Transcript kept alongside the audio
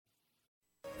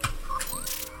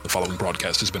The following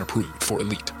broadcast has been approved for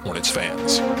elite Hornets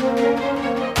fans. What a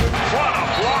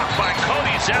block by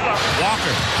Cody Zeller.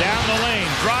 Walker down the lane,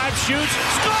 drive, shoots,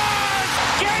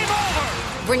 scores! Game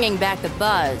over! Bringing back the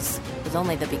buzz was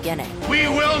only the beginning. We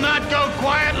will not go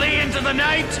quietly into the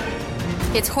night.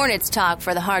 It's Hornets talk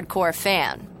for the hardcore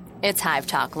fan. It's Hive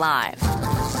Talk Live.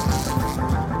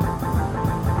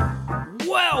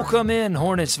 Welcome in,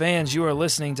 Hornets fans. You are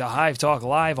listening to Hive Talk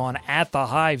Live on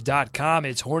atthehive.com.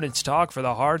 It's Hornets Talk for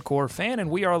the hardcore fan, and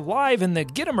we are live in the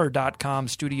Gittimer.com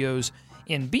studios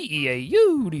in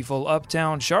beautiful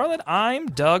Uptown Charlotte. I'm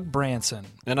Doug Branson.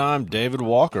 And I'm David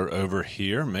Walker over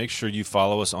here. Make sure you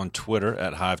follow us on Twitter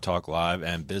at Hive Talk Live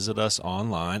and visit us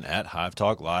online at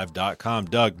hivetalklive.com.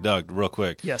 Doug, real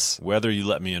quick. Yes. Whether you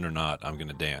let me in or not, I'm going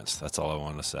to dance. That's all I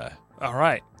want to say. All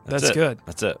right. That's it. good.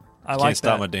 That's it. I like Can't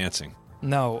stop that. my dancing.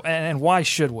 No, and why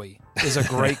should we is a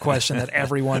great question that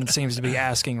everyone seems to be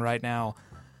asking right now.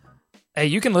 Hey,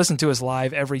 you can listen to us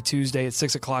live every Tuesday at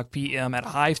 6 o'clock p.m. at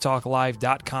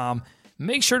hivetalklive.com.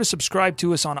 Make sure to subscribe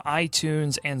to us on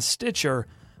iTunes and Stitcher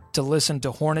to listen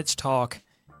to Hornets Talk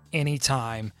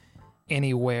anytime,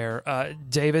 anywhere.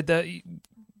 David,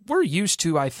 we're used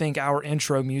to, I think, our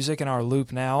intro music and our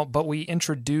loop now, but we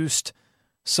introduced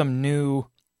some new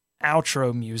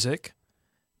outro music.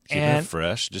 Keeping it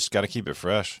fresh. Just got to keep it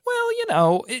fresh. Well, you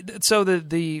know, so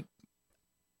the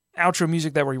outro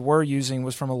music that we were using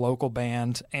was from a local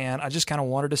band, and I just kind of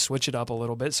wanted to switch it up a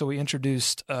little bit, so we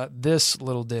introduced this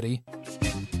little ditty.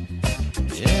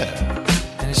 Yeah.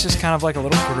 And it's just kind of like a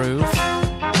little groove.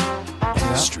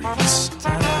 Streets.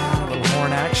 A little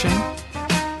horn action.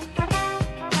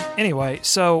 Anyway,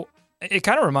 so it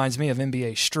kind of reminds me of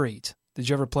NBA Street. Did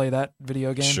you ever play that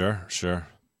video game? Sure.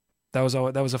 That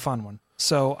was a fun one.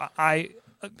 So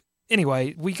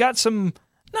anyway, we got some,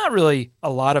 not really a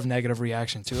lot of negative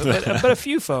reaction to it, but a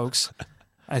few folks,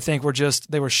 I think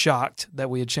they were shocked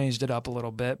that we had changed it up a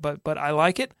little bit, but I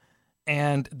like it.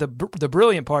 And the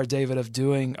brilliant part, David, of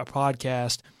doing a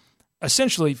podcast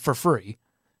essentially for free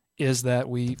is that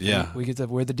we get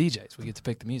we're the DJs. We get to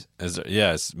pick the music.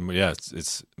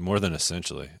 It's more than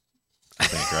essentially. I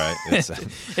think,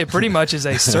 right? It pretty much is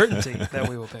a certainty that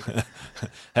we will pick it.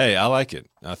 Hey, I like it.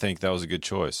 I think that was a good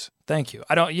choice. Thank you.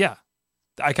 I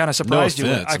kind of surprised you.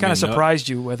 I kind of surprised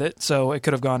you with it, so it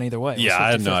could have gone either way. Yeah, I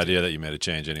had no idea that you made a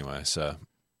change anyway. So,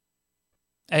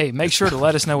 hey, make sure to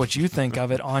let us know what you think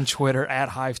of it on Twitter at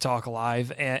Hive Talk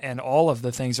Live and all of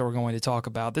the things that we're going to talk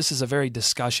about. This is a very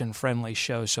discussion-friendly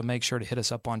show, so make sure to hit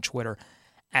us up on Twitter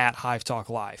at Hive Talk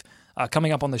Live.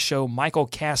 Coming up on the show, Michael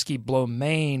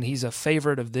Caskey-Blomain. He's a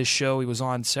favorite of this show. He was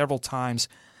on several times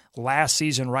last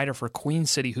season, writer for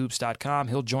QueenCityHoops.com.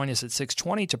 He'll join us at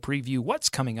 6:20 to preview what's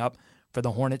coming up for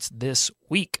the Hornets this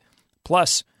week.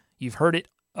 Plus, you've heard it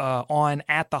on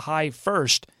At the Hive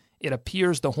first. It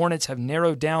appears the Hornets have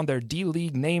narrowed down their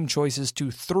D-League name choices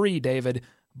to 3, David: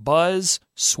 Buzz,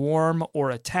 Swarm, or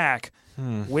Attack.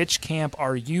 Which camp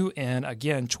are you in?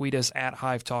 Again, tweet us at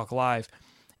Hive Talk Live.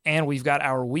 And we've got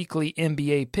our weekly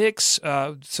NBA picks,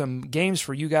 some games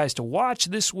for you guys to watch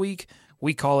this week.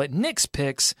 We call it Nick's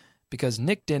Picks because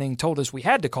Nick Denning told us we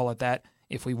had to call it that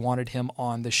if we wanted him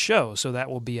on the show. So that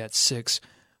will be at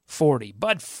 6:40.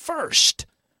 But first,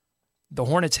 the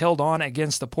Hornets held on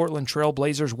against the Portland Trail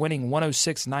Blazers, winning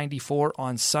 106-94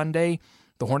 on Sunday.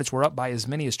 The Hornets were up by as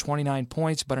many as 29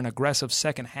 points, but an aggressive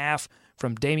second half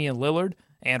from Damian Lillard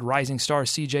and rising star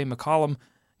C.J. McCollum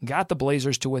got the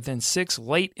Blazers to within 6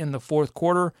 late in the fourth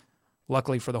quarter.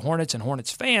 Luckily for the Hornets and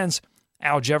Hornets fans,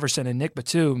 Al Jefferson and Nick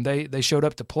Batum, they showed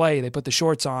up to play. They put the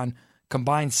shorts on,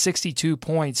 combined 62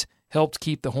 points, helped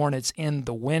keep the Hornets in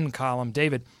the win column.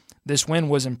 David, this win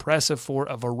was impressive for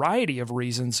a variety of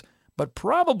reasons, but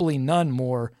probably none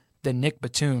more than Nick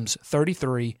Batum's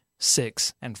 33,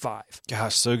 6, and 5.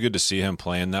 Gosh, so good to see him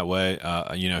playing that way.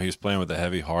 He was playing with a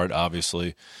heavy heart,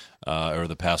 obviously, over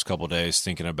the past couple of days,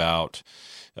 thinking about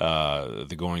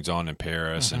the goings on in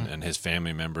Paris and his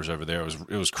family members over there.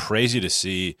 It was crazy to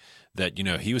see that,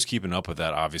 he was keeping up with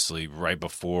that, obviously, right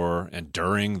before and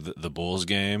during the Bulls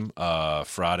game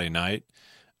Friday night.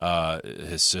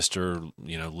 His sister,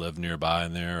 lived nearby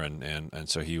in there, and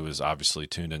so he was obviously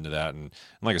tuned into that. And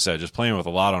like I said, just playing with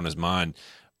a lot on his mind.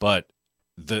 But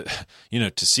to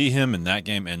see him in that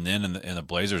game and then in the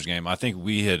Blazers game, I think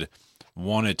we had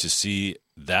wanted to see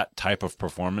that type of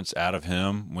performance out of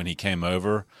him when he came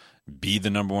over, be the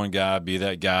number one guy, be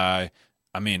that guy.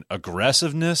 I mean,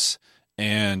 aggressiveness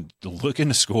and looking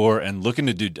to score and looking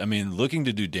to do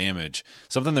damage,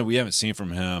 something that we haven't seen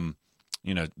from him,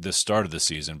 the start of the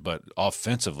season. But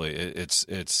offensively,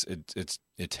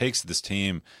 it takes this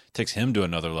team, takes him to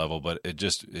another level, but it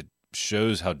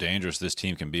shows how dangerous this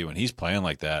team can be when he's playing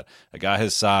like that. A guy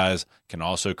his size can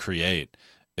also create.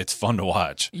 It's fun to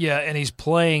watch. Yeah, and he's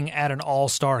playing at an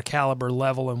all-star caliber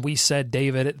level. And we said,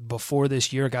 David, before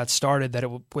this year got started, that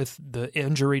with the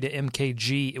injury to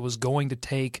MKG, it was going to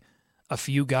take a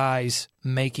few guys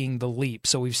making the leap.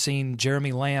 So we've seen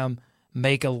Jeremy Lamb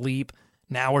make a leap.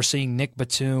 Now we're seeing Nick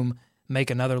Batum make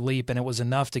another leap, and it was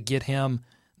enough to get him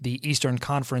the Eastern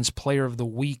Conference Player of the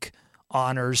Week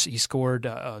honors. He scored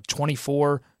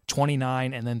 24,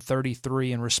 29, and then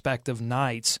 33 in respective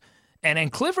nights.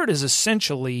 And Clifford is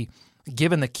essentially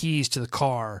given the keys to the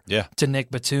car to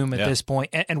Nick Batum at this point.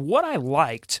 And what I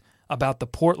liked about the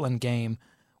Portland game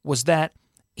was that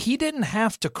he didn't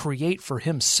have to create for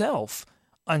himself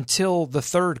until the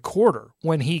third quarter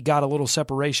when he got a little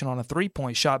separation on a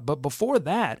three-point shot. But before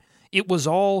that, it was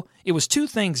two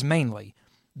things mainly.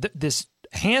 This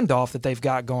handoff that they've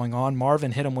got going on,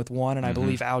 Marvin hit him with one, and I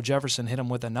believe Al Jefferson hit him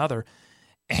with another.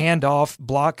 Handoff,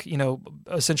 block,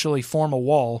 essentially form a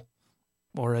wall,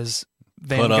 or as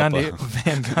Van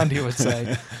Gundy would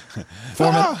say,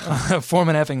 form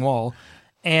an effing wall.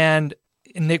 And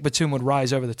Nick Batum would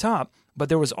rise over the top. But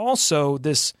there was also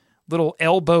this little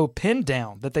elbow pin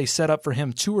down that they set up for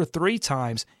him 2 or 3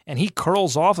 times, and he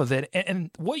curls off of it.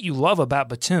 And what you love about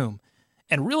Batum,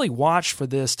 and really watch for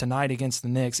this tonight against the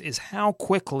Knicks, is how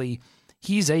quickly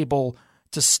he's able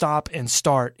to stop and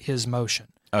start his motion.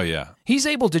 Oh, yeah. He's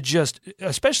able to just,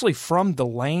 especially from the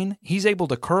lane, he's able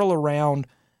to curl around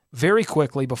very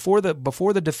quickly before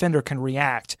the defender can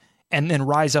react and then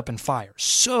rise up and fire.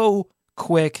 So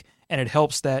quick, and it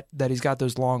helps that he's got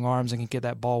those long arms and can get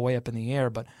that ball way up in the air.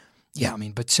 But, yeah, I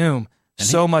mean, Batum,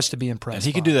 much to be impressed And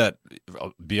he could do that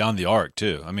beyond the arc,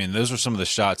 too. I mean, those are some of the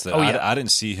shots that I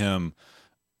didn't see him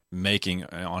making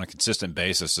on a consistent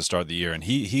basis to start the year. And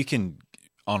he can,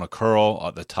 on a curl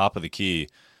at the top of the key,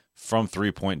 from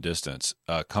 3-point distance,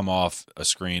 come off a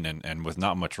screen and with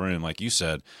not much room, like you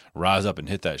said, rise up and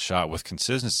hit that shot with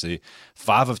consistency.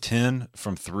 5 of 10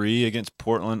 from 3 against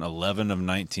Portland, 11 of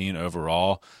 19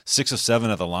 overall, 6 of 7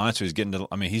 at the line. So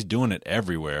he's doing it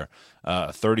everywhere.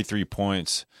 33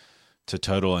 points to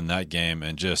total in that game,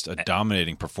 and just a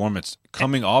dominating performance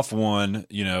coming off from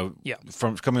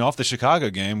coming off the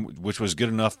Chicago game, which was good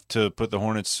enough to put the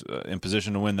Hornets in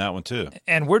position to win that one too.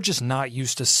 And we're just not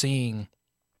used to seeing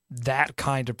that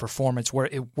kind of performance where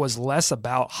it was less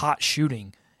about hot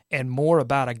shooting and more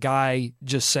about a guy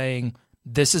just saying,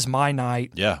 this is my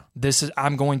night. Yeah.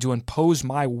 I'm going to impose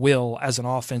my will as an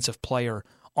offensive player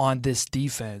on this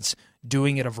defense,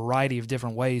 doing it a variety of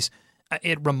different ways.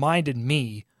 It reminded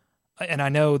me, and I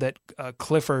know that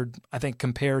Clifford, I think,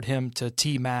 compared him to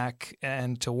T-Mac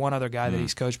and to one other guy that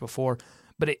he's coached before,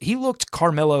 but he looked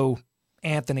Carmelo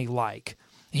Anthony-like.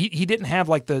 He didn't have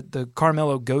like the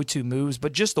Carmelo go-to moves,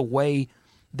 but just the way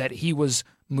that he was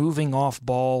moving off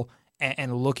ball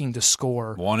and looking to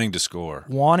score. Wanting to score,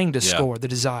 the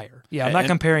desire. Yeah, I'm not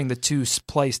comparing the two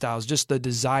play styles, just the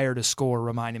desire to score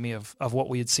reminded me of what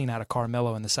we had seen out of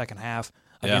Carmelo in the second half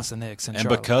against the Knicks. And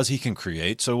because he can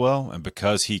create so well and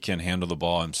because he can handle the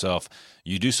ball himself,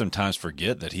 you do sometimes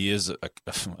forget that he is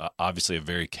obviously a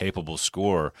very capable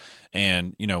scorer.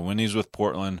 And, when he's with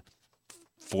Portland,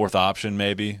 fourth option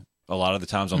maybe a lot of the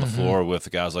times on the floor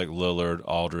with guys like Lillard,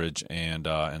 Aldridge,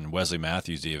 and Wesley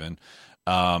Matthews even.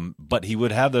 But he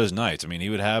would have those nights. I mean, he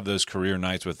would have those career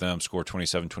nights with them, score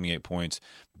 27, 28 points,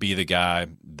 be the guy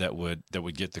that would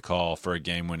get the call for a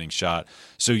game-winning shot.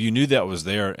 So you knew that was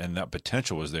there and that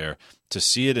potential was there. To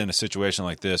see it in a situation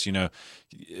like this,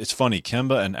 it's funny.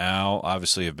 Kemba and Al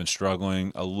obviously have been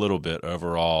struggling a little bit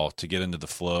overall to get into the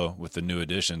flow with the new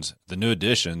additions. The new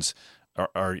additions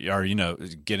are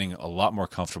getting a lot more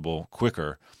comfortable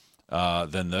quicker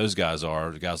than those guys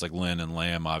are. Guys like Lynn and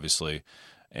Lamb, obviously,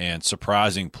 and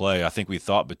surprising play. I think we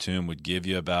thought Batum would give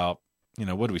you about,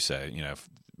 what do we say?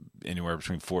 Anywhere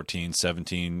between 14,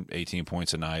 17, 18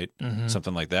 points a night,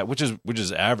 something like that, which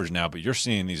is average now. But you're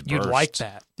seeing these bursts. You'd like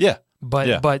that, yeah.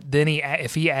 But then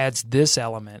if he adds this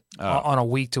element on a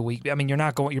week to week, I mean,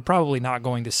 you're probably not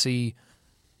going to see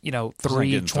 3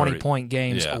 20-point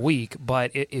games a week,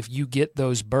 but if you get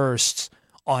those bursts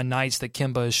on nights that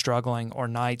Kemba is struggling or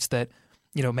nights that,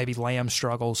 maybe Lamb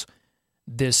struggles,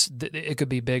 it could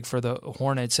be big for the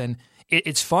Hornets. And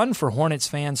it's fun for Hornets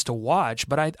fans to watch,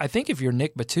 but I think if you're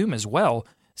Nick Batum as well,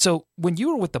 so when you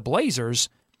were with the Blazers,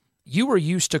 you were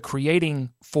used to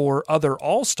creating for other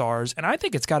All-Stars, and I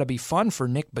think it's got to be fun for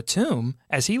Nick Batum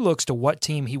as he looks to what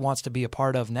team he wants to be a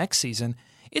part of next season.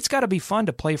 It's got to be fun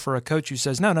to play for a coach who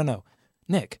says, no,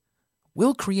 Nick,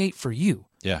 we'll create for you.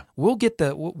 Yeah.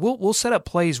 We'll set up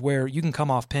plays where you can come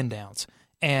off pin downs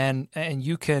and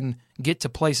you can get to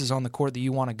places on the court that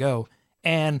you want to go.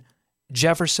 And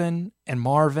Jefferson and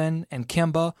Marvin and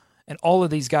Kemba and all of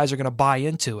these guys are going to buy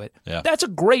into it. Yeah. That's a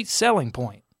great selling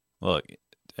point. Look,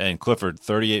 and Clifford,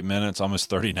 38 minutes, almost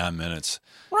 39 minutes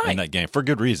in that game for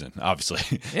good reason,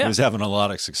 obviously. Yeah. He was having a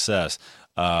lot of success.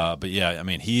 But, yeah, I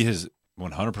mean, he has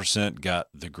 100% got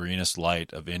the greenest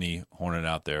light of any Hornet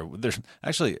out there. There's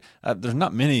actually there's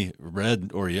not many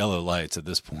red or yellow lights at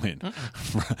this point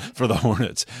for the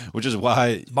Hornets, which is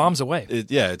why bombs away.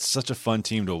 It's such a fun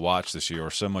team to watch this year,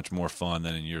 or so much more fun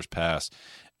than in years past.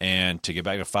 And to get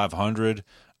back to 500,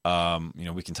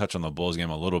 we can touch on the Bulls game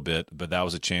a little bit, but that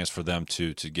was a chance for them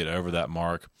to get over that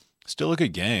mark. Still a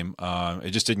good game.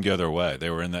 It just didn't go their way.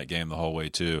 They were in that game the whole way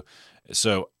too.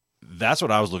 So that's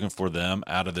what I was looking for them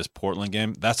out of this Portland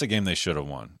game. That's a game they should have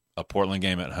won. A Portland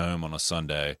game at home on a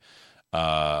Sunday,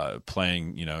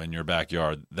 playing in your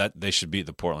backyard. That they should beat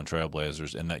the Portland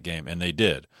Trailblazers in that game, and they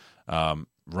did.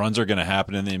 Runs are going to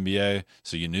happen in the NBA,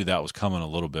 so you knew that was coming a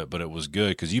little bit, but it was good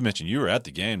because you mentioned you were at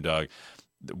the game, Doug.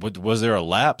 Was there a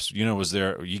lapse? Was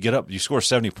there? You get up, you score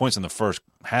 70 points in the first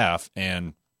half,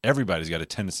 and everybody's got a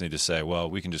tendency to say, "Well,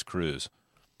 we can just cruise."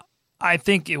 I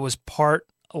think it was part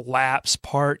lapse,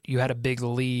 part you had a big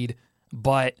lead,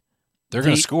 but they're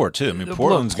going to score too. I mean,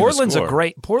 Portland's score.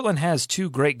 Portland has two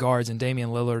great guards in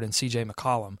Damian Lillard and C.J.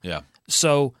 McCollum. Yeah,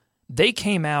 so they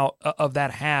came out of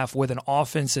that half with an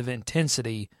offensive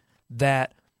intensity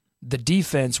that the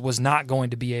defense was not going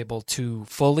to be able to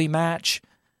fully match.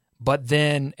 But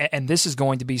then, and this is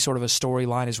going to be sort of a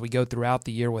storyline as we go throughout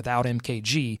the year without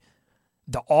MKG,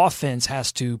 the offense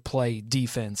has to play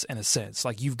defense in a sense.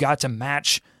 Like you've got to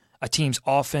match a team's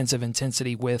offensive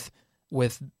intensity with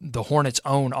the Hornets'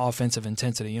 own offensive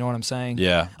intensity. You know what I'm saying?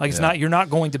 Yeah. Like you're not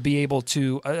going to be able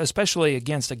to, especially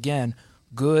against, again,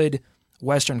 good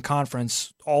Western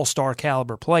Conference all-star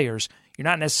caliber players, you're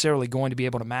not necessarily going to be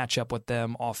able to match up with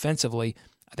them offensively.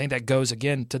 I think that goes,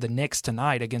 again, to the Knicks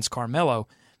tonight against Carmelo.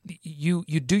 You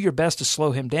do your best to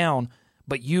slow him down,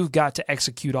 but you've got to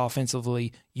execute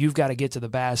offensively. You've got to get to the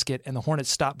basket, and the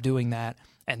Hornets stopped doing that,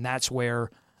 and that's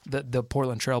where the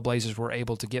Portland Trailblazers were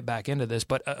able to get back into this.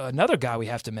 But another guy we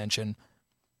have to mention,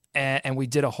 and we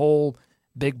did a whole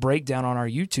big breakdown on our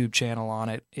YouTube channel on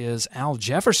it, is Al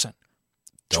Jefferson.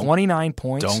 29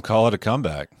 points. Don't call it a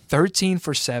comeback. 13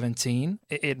 for 17.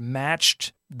 It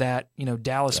matched that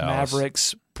Dallas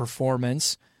Mavericks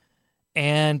performance,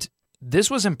 and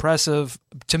this was impressive,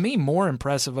 to me, more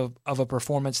impressive of a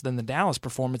performance than the Dallas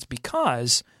performance,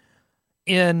 because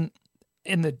in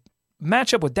the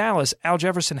matchup with Dallas, Al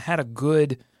Jefferson had a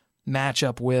good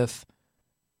matchup with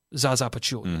Zaza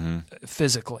Pachulia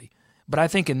physically. But I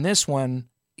think in this one,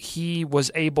 he was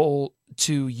able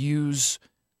to use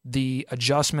the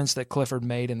adjustments that Clifford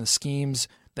made and the schemes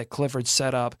that Clifford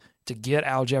set up to get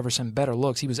Al Jefferson better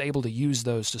looks. He was able to use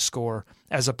those to score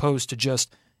as opposed to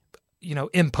just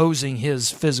imposing his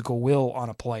physical will on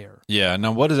a player. Yeah.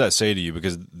 Now, what does that say to you?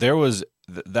 Because that was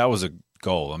a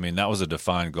goal. I mean, that was a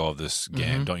defined goal of this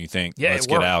game, don't you think? Yeah, Let's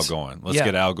get Al going. Let's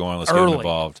get Al going. Let's get him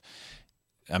involved.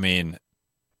 I mean,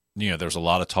 there's a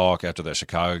lot of talk after that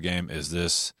Chicago game. Is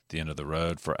this the end of the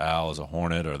road for Al as a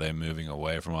Hornet? Are they moving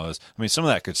away from all this? I mean, some of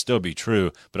that could still be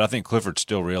true, but I think Clifford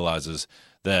still realizes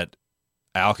that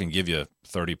Al can give you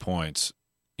 30 points,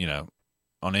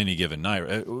 on any given night.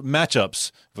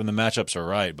 Matchups, when the matchups are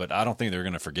right, but I don't think they're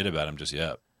going to forget about him just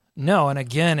yet. No, and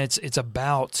again, it's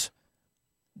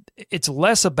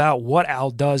less about what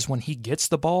Al does when he gets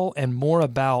the ball and more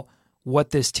about what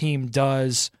this team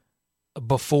does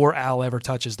before Al ever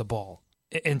touches the ball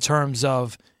in terms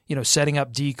of, setting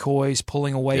up decoys,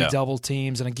 pulling away double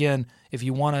teams. And again, if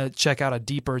you want to check out a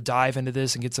deeper dive into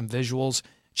this and get some visuals,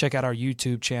 check out our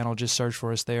YouTube channel. Just search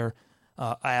for us there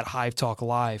at Hive Talk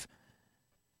Live.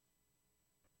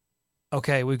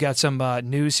 Okay, we've got some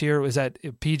news here. Was that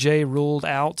PJ ruled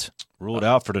out? Ruled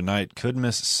out for tonight. Could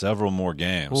miss several more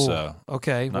games. Ooh, so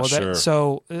okay, sure.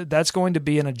 So that's going to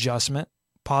be an adjustment.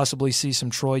 Possibly see some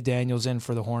Troy Daniels in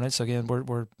for the Hornets. Again,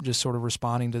 we're just sort of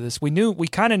responding to this. We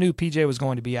kind of knew PJ was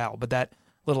going to be out, but that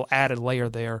little added layer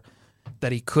there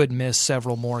that he could miss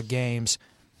several more games.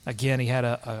 Again, he had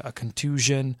a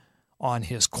contusion on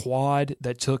his quad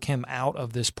that took him out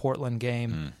of this Portland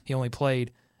game. He only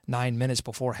played 9 minutes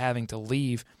before having to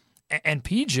leave. And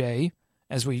PJ,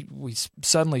 as we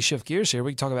suddenly shift gears here,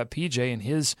 we can talk about PJ and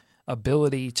his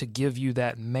ability to give you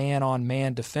that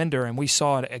man-on-man defender. And we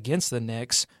saw it against the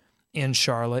Knicks in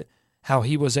Charlotte, how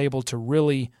he was able to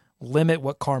really limit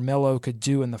what Carmelo could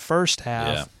do in the first half.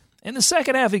 Yeah. In the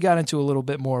second half, he got into a little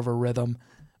bit more of a rhythm.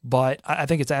 But I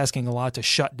think it's asking a lot to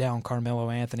shut down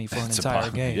Carmelo Anthony for an entire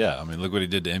game. Yeah, I mean, look what he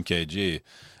did to MKG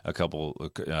a couple,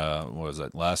 what was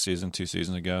that, last season, 2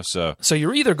 seasons ago? So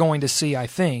you're either going to see, I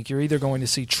think,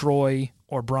 Troy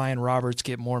or Brian Roberts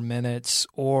get more minutes,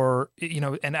 or,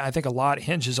 and I think a lot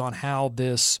hinges on how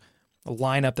this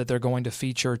lineup that they're going to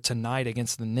feature tonight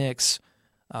against the Knicks,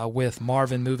 with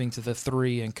Marvin moving to the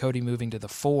 3 and Cody moving to the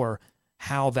 4,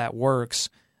 how that works.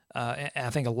 And I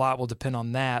think a lot will depend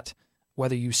on that,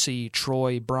 whether you see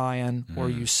Troy, Brian, or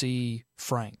you see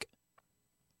Frank.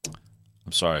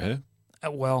 I'm sorry, who?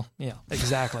 Well, yeah,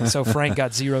 exactly. So Frank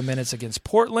got 0 minutes against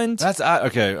Portland.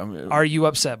 Okay. I mean, are you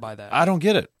upset by that? I don't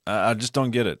get it. I just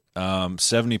don't get it.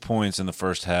 70 points in the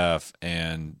first half,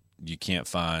 and you can't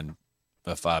find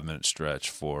a 5-minute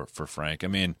stretch for Frank. I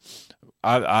mean,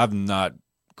 I've not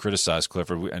criticized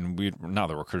Clifford, and not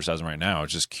that we're criticizing right now.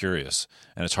 It's just curious,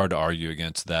 and it's hard to argue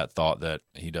against that thought that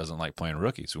he doesn't like playing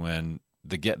rookies. When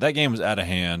that game was out of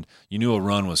hand, you knew a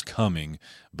run was coming,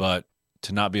 but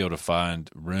to not be able to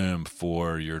find room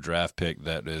for your draft pick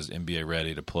that is NBA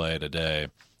ready to play today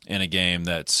in a game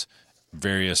that's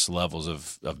various levels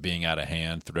of being out of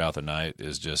hand throughout the night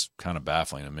is just kind of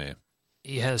baffling to me.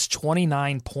 He has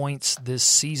 29 points this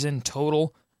season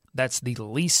total. That's the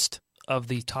least of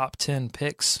the top 10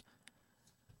 picks.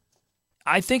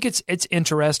 I think it's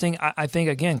interesting. I think,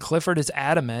 again, Clifford is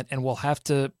adamant, and will have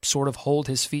to sort of hold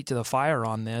his feet to the fire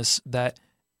on this, that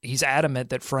he's adamant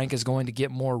that Frank is going to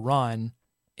get more run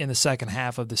in the second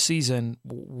half of the season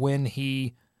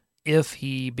if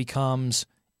he becomes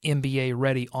NBA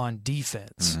ready on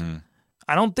defense. Mm-hmm.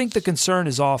 I don't think the concern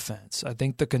is offense. I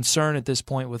think the concern at this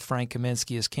point with Frank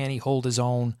Kaminsky is, can he hold his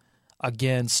own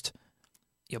against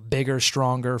bigger,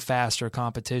 stronger, faster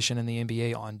competition in the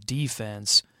NBA on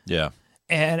defense? Yeah.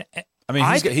 And I mean,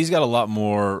 he's got a lot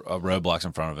more roadblocks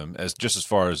in front of him, as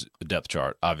far as the depth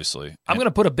chart, obviously. I'm going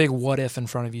to put a big what if in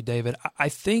front of you, David. I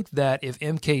think that if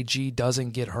MKG doesn't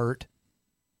get hurt,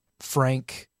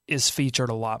 Frank is featured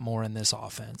a lot more in this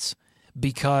offense,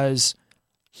 because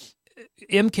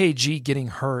MKG getting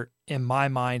hurt, in my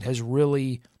mind, has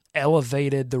really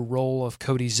elevated the role of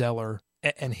Cody Zeller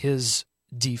and his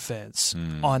defense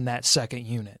on that second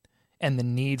unit, and the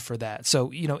need for that. So,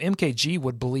 MKG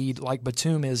would bleed like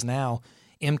Batum is now.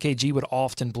 MKG would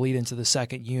often bleed into the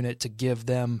second unit to give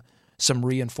them some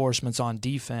reinforcements on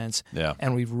defense. Yeah.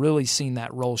 And we've really seen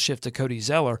that role shift to Cody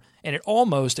Zeller. And it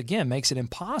almost, again, makes it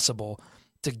impossible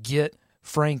to get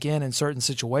Frank in certain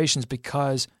situations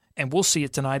because, and we'll see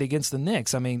it tonight against the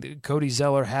Knicks, I mean, Cody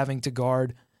Zeller having to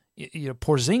guard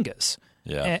Porzingis.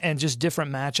 Yeah. And just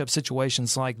different matchup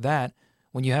situations like that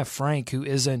when you have Frank, who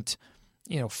isn't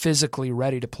physically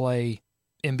ready to play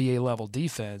NBA level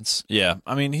defense. Yeah,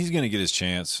 I mean, he's going to get his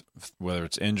chance, whether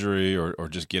it's injury or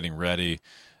just getting ready.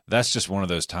 That's just one of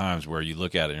those times where you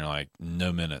look at it and you're like,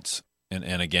 no minutes in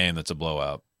a game that's a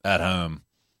blowout at home.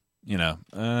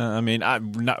 I mean,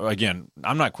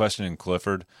 I'm not questioning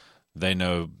Clifford. They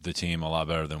know the team a lot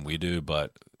better than we do,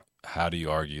 but how do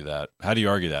you argue that? How do you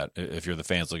argue that if you're the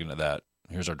fans looking at that?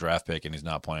 Here's our draft pick, and he's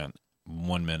not playing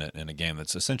 1 minute in a game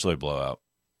that's essentially a blowout.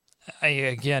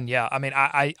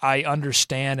 I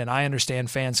understand, and I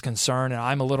understand fans' concern, and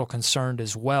I'm a little concerned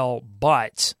as well,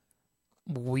 but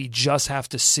we just have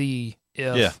to see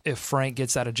if Frank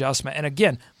gets that adjustment. And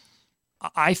again,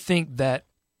 I think that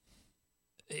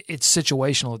it's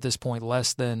situational at this point,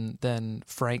 less than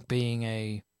Frank being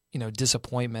a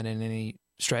disappointment in any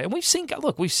stretch. And we've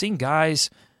seen guys.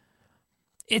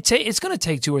 It's going to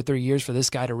take 2 or 3 years for this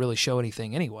guy to really show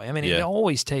anything anyway. I mean, It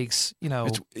always takes,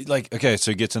 It's like, okay,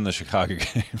 so he gets in the Chicago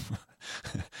game.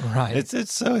 Right.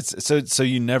 So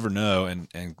you never know,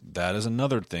 and that is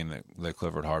another thing that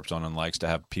Clifford harps on and likes to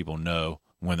have people know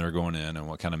when they're going in and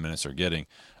what kind of minutes they're getting.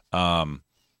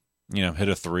 Hit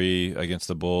a 3 against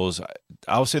the Bulls.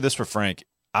 I'll say this for Frank.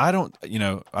 I don't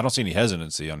see any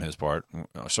hesitancy on his part.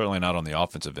 Certainly not on the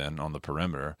offensive end, on the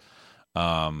perimeter.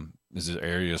 Is there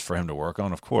areas for him to work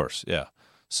on? Of course, yeah.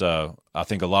 So I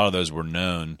think a lot of those were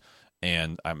known,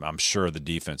 and I'm sure the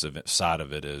defensive side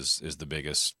of it is the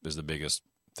biggest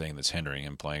thing that's hindering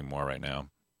him playing more right now.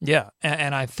 Yeah,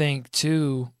 and I think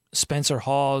too, Spencer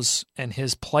Hawes and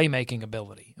his playmaking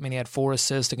ability. I mean, he had 4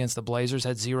 assists against the Blazers,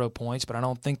 had 0 points, but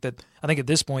I think at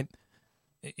this point,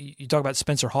 you talk about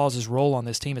Spencer Hawes' role on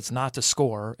this team. It's not to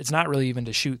score. It's not really even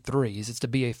to shoot threes. It's to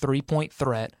be a 3-point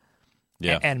threat.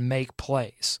 Yeah. And make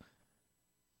plays.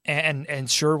 And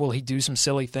sure, will he do some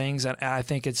silly things? And I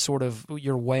think it's sort of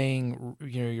you're weighing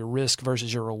your risk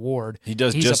versus your reward. He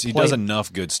does he does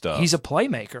enough good stuff. He's a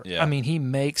playmaker. Yeah. I mean, he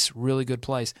makes really good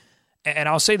plays. And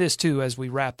I'll say this too as we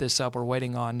wrap this up. We're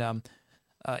waiting on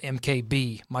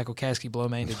MKB, Michael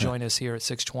Kasky-Blomane, to join us here at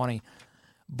 6:20.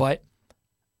 But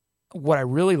what I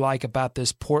really like about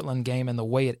this Portland game and the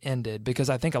way it ended, because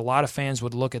I think a lot of fans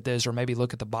would look at this or maybe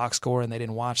look at the box score and they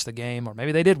didn't watch the game, or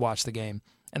maybe they did watch the game,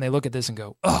 and they look at this and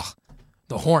go, ugh,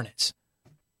 the Hornets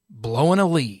blowing a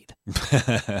lead.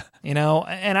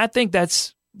 And I think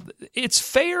it's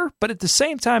fair, but at the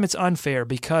same time it's unfair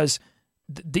because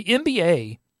the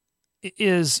NBA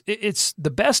it's the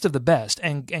best of the best,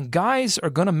 and guys are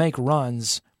going to make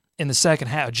runs in the second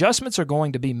half. Adjustments are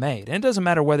going to be made. And it doesn't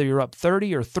matter whether you're up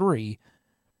 30 or 3.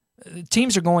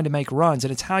 Teams are going to make runs,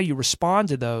 and it's how you respond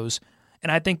to those.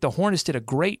 And I think the Hornets did a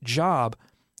great job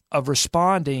of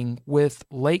responding with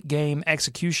late-game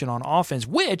execution on offense,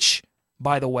 which,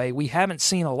 by the way, we haven't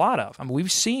seen a lot of. I mean,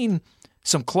 we've seen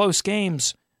some close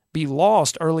games be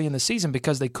lost early in the season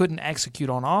because they couldn't execute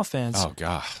on offense. Oh,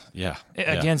 God, yeah.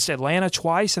 Against Atlanta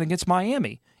twice and against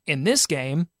Miami. In this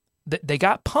game, they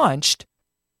got punched.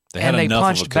 They had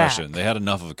enough of a cushion. Back. They had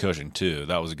enough of a cushion, too.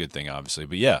 That was a good thing, obviously.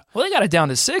 But, yeah. Well, they got it down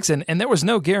to 6, and there was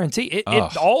no guarantee.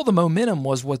 All the momentum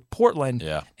was with Portland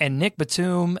and Nick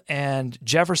Batum and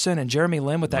Jefferson and Jeremy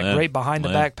Lin with that great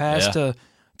behind-the-back pass to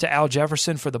Al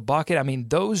Jefferson for the bucket. I mean,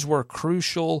 those were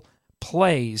crucial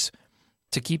plays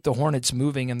to keep the Hornets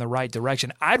moving in the right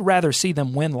direction. I'd rather see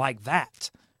them win like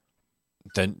that.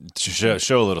 Then show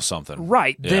a little something.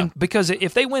 Right. Yeah. Then because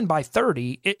if they win by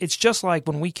 30, it's just like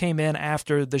when we came in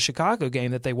after the Chicago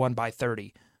game that they won by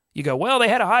 30. You go, well, they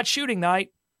had a hot shooting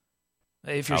night.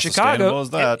 If you're Chicago,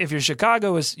 if you're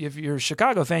a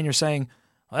Chicago fan, you're saying,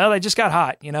 well, they just got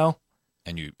hot, And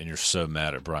you're so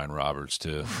mad at Brian Roberts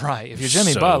too. Right. If you're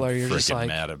Jimmy Butler, you're just like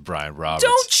mad at Brian Roberts.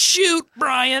 Don't shoot,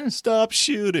 Brian. Stop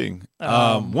shooting.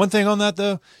 One thing on that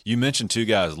though, you mentioned two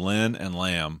guys, Lin and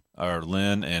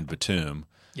Batum.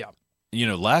 Yeah.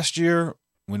 Last year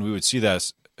when we would see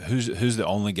that, who's the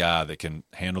only guy that can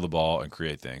handle the ball and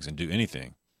create things and do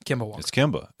anything? Kemba Walker. It's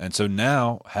Kemba. And so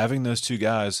now having those two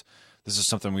guys, this is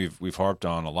something we've harped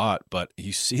on a lot, but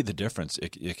you see the difference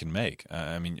it can make.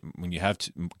 I mean, when you have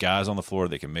guys on the floor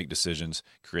that can make decisions,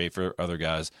 create for other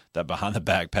guys, that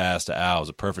behind-the-back pass to Al is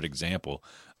a perfect example.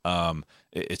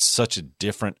 It's such a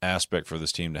different aspect for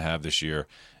this team to have this year,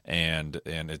 and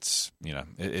it's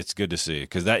it's good to see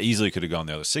because that easily could have gone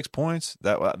the other 6 points.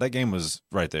 That game was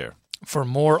right there. For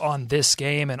more on this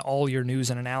game and all your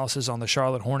news and analysis on the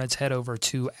Charlotte Hornets, head over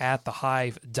to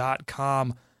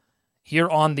atthehive.com. Here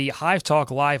on the Hive Talk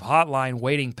Live hotline,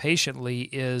 waiting patiently,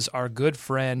 is our good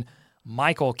friend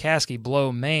Michael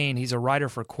Kasky-Blomane. He's a writer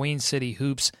for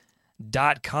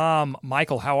QueenCityHoops.com.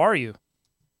 Michael, how are you?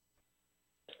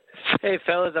 Hey,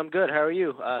 fellas, I'm good. How are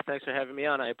you? Thanks for having me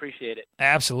on. I appreciate it.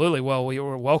 Absolutely. Well, we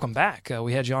were welcome back.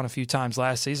 We had you on a few times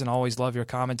last season. Always love your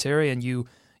commentary, and you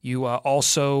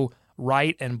also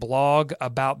write and blog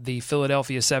about the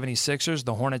Philadelphia 76ers.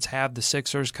 The Hornets have the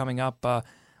Sixers coming up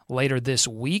later this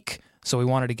week. So we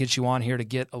wanted to get you on here to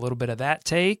get a little bit of that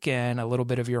take and a little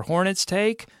bit of your Hornets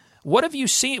take. What have you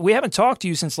seen? We haven't talked to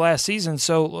you since last season,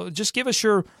 so just give us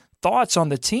your thoughts on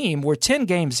the team. We're 10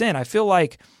 games in. I feel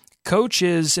like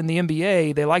coaches in the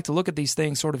NBA, they like to look at these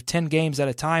things sort of 10 games at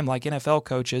a time, like NFL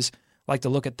coaches like to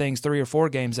look at things 3 or 4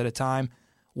 games at a time.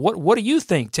 What do you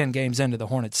think 10 games into the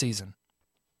Hornets season?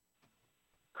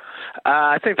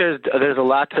 I think there's a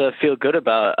lot to feel good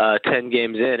about 10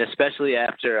 games in, especially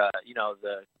after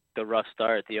the rough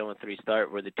start, the 0-3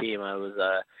 start where the team there was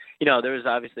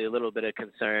obviously a little bit of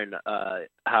concern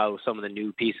how some of the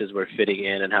new pieces were fitting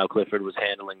in and how Clifford was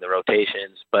handling the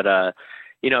rotations. But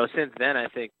since then, I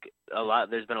think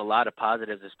there's been a lot of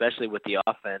positives, especially with the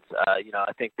offense. I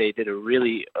think they did a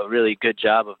really good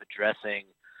job of addressing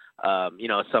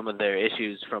some of their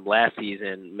issues from last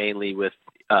season, mainly with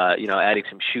adding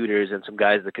some shooters and some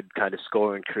guys that could kind of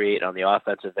score and create on the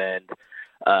offensive end.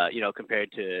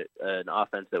 Compared to an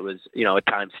offense that was, at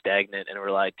times stagnant and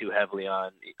relied too heavily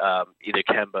on either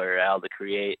Kemba or Al to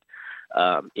create.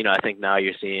 I think now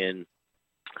you're seeing,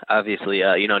 obviously,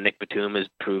 Nick Batum has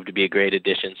proved to be a great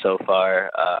addition so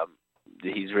far.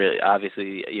 He's really,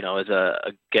 obviously, is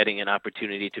getting an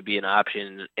opportunity to be an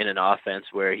option in an offense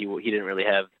where he didn't really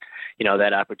have,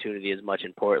 that opportunity as much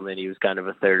in Portland. He was kind of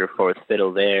a third or fourth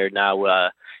fiddle there.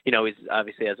 Now, he's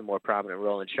obviously has a more prominent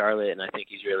role in Charlotte, and I think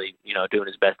he's really, doing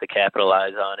his best to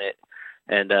capitalize on it.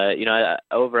 And,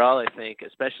 overall, I think,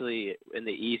 especially in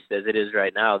the East as it is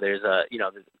right now, there's a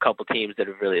couple teams that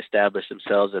have really established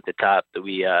themselves at the top that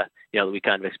we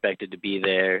kind of expected to be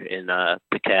there in the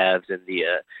Cavs and the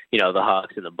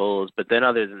Hawks and the Bulls. But then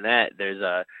other than that,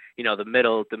 there's the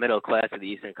middle class of the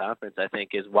Eastern Conference, I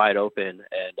think, is wide open,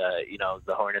 and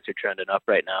the Hornets are trending up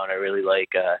right now, and I really like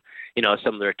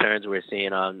some of the returns we're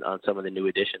seeing on some of the new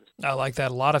additions. I like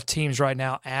that. A lot of teams right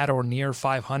now at or near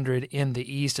 500 in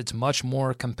the East. It's much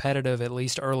more competitive, at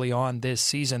least early on this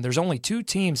season. There's only 2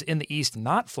 teams in the East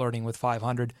not flirting with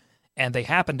 500, and they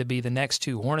happen to be the next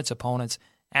 2 Hornets opponents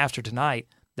after tonight,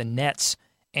 the Nets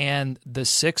and the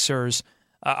Sixers.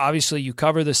 Obviously, you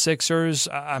cover the Sixers.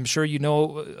 I'm sure you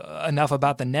know enough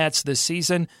about the Nets this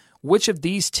season. Which of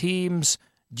these teams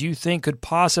do you think could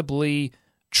possibly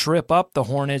trip up the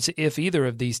Hornets if either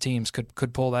of these teams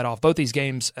could pull that off? Both these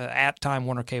games at Time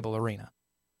Warner Cable Arena.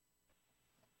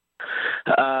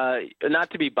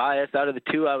 Not to be biased, out of the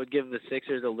 2, I would give the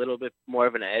Sixers a little bit more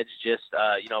of an edge, just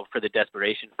for the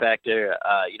desperation factor.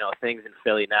 Things in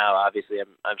Philly now. Obviously,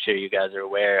 I'm sure you guys are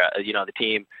aware. The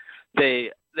team, they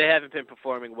haven't been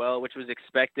performing well, which was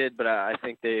expected, but I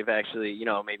think they've actually,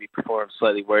 maybe performed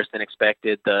slightly worse than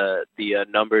expected. The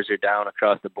numbers are down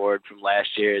across the board from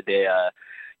last year.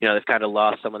 They've kind of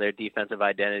lost some of their defensive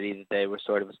identity that they were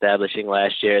sort of establishing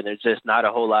last year. And there's just not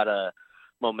a whole lot of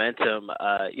momentum.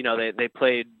 They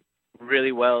played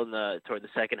really well toward the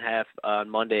second half on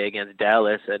Monday against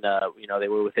Dallas, and they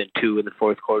were within 2 in the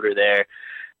fourth quarter there.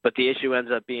 But the issue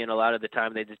ends up being a lot of the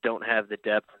time they just don't have the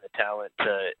depth and the talent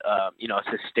to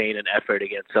sustain an effort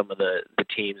against some of the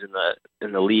teams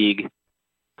in the league.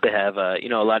 They have a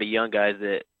lot of young guys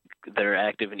that are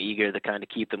active and eager to kind of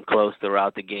keep them close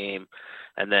throughout the game,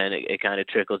 and then it kind of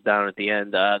trickles down at the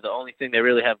end. The only thing they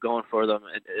really have going for them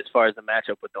as far as the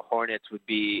matchup with the Hornets would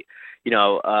be,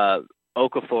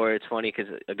 Okafor. It's funny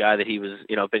because a guy that he was,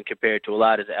 been compared to a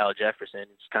lot is Al Jefferson.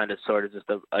 It's kind of sort of just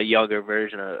a younger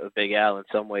version of Big Al in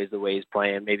some ways, the way he's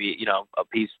playing. Maybe,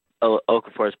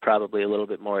 Okafor is probably a little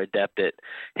bit more adept at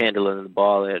handling the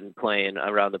ball and playing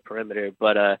around the perimeter.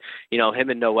 But, him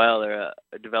and Noel are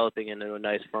developing into a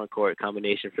nice front court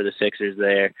combination for the Sixers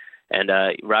there. And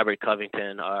Robert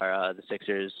Covington, the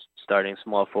Sixers' starting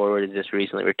small forward, has just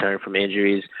recently returned from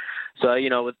injuries. So,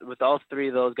 with all 3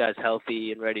 of those guys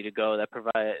healthy and ready to go, that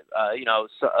provides,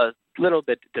 a little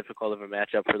bit difficult of a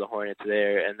matchup for the Hornets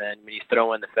there. And then when you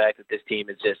throw in the fact that this team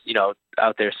is just,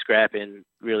 out there scrapping,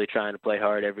 really trying to play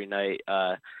hard every night,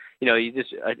 you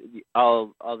just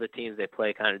all the teams they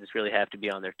play kind of just really have to be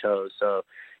on their toes. So,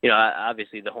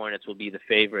 obviously the Hornets will be the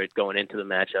favorite going into the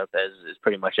matchup, as is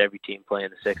pretty much every team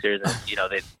playing the Sixers. And,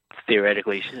 they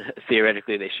theoretically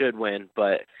they should win,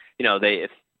 but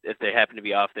if they happen to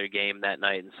be off their game that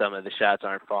night and some of the shots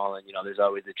aren't falling, there's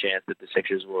always a chance that the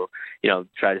Sixers will,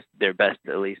 try their best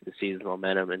at least to seize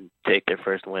momentum and take their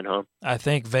first win home. I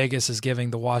think Vegas is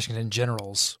giving the Washington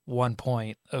Generals 1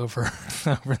 point over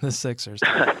the Sixers.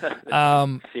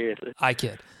 Seriously. I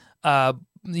kid.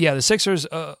 The Sixers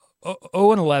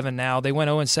 0-11 now. They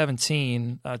went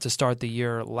 0-17 to start the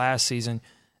year last season.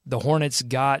 The Hornets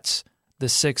got the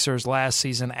Sixers last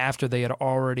season after they had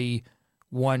already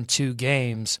won 2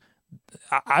 games.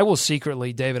 I will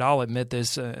secretly, David, I'll admit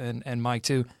this, and Mike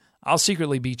too, I'll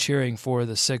secretly be cheering for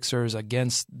the Sixers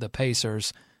against the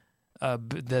Pacers. I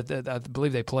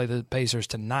believe they play the Pacers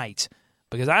tonight,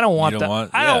 because I don't want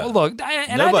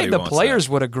I think the players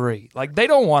would agree. Like, they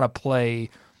don't want to play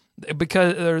they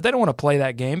don't want to play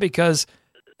that game, because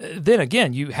then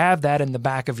again, you have that in the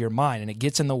back of your mind, and it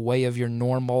gets in the way of your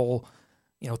normal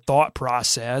thought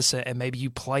process, and maybe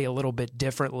you play a little bit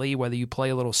differently, whether you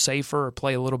play a little safer or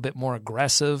play a little bit more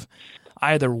aggressive.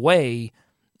 Either way,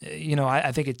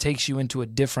 I think it takes you into a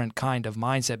different kind of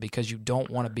mindset, because you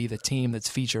don't want to be the team that's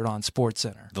featured on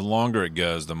SportsCenter. The longer it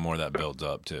goes, the more that builds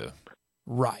up too.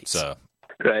 Right. So.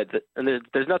 Right, and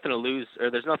there's nothing to lose,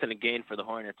 or there's nothing to gain for the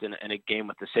Hornets in a game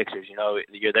with the Sixers.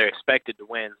 They're expected to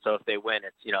win, so if they win,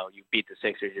 it's you beat the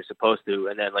Sixers, you're supposed to,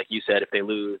 and then like you said, if they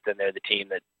lose, then they're the team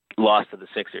that lost to the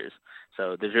Sixers.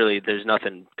 So there's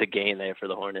nothing to gain there for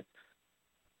the Hornets.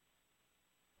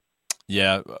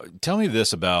 Yeah, tell me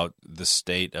this about the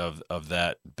state of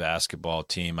that basketball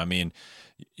team. I mean,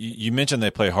 you mentioned they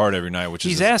play hard every night, which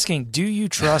he's asking, do you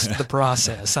trust the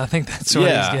process? I think that's what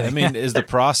he's getting. I mean, is the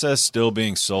process still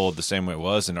being sold the same way it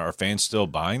was, and are fans still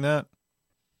buying that?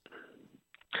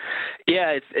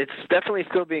 Yeah, it's definitely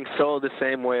still being sold the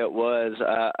same way it was.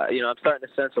 I'm starting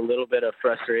to sense a little bit of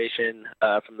frustration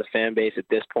from the fan base at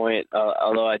this point,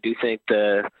 although I do think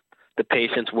the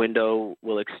patience window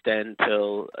will extend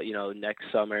till next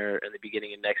summer and the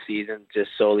beginning of next season, just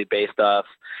solely based off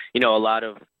a lot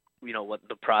of what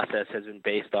the process has been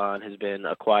based on has been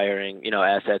acquiring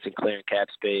assets and clearing cap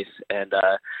space, and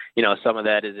some of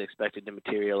that is expected to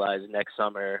materialize next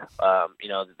summer.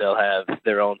 They'll have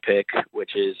their own pick,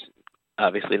 which is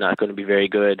obviously not going to be very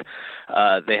good.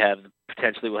 They have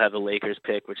potentially will have the Lakers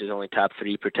pick, which is only top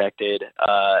 3 protected,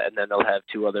 and then they'll have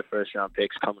 2 other first-round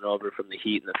picks coming over from the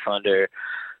Heat and the Thunder.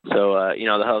 So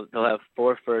they'll have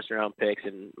 4 first-round picks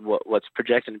and what's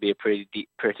projected to be a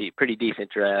pretty decent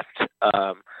draft.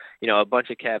 A bunch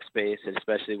of cap space, and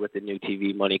especially with the new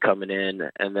TV money coming in,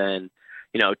 and then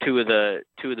two of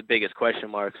the biggest question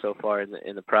marks so far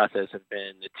in the process have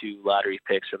been the 2 lottery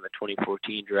picks from the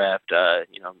 2014 draft.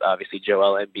 Obviously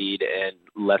Joel Embiid and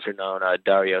lesser known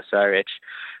Dario Saric.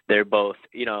 They're both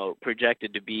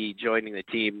projected to be joining the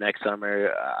team next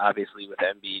summer. Obviously with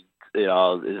Embiid, it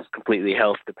all is completely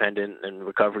health dependent and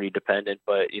recovery dependent,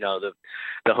 but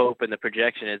the hope and the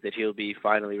projection is that he'll be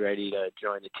finally ready to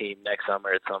join the team next summer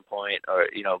at some point, or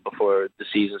before the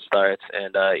season starts.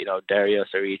 And Dario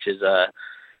Saric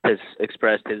has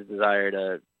expressed his desire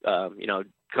to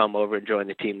come over and join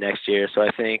the team next year. So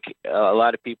I think a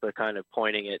lot of people are kind of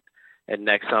pointing it at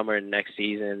next summer and next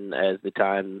season as the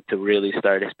time to really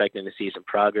start expecting to see some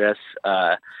progress.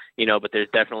 But there's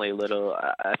definitely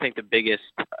I think the biggest,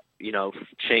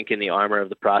 chink in the armor of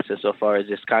the process so far is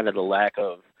just kind of the lack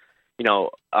of,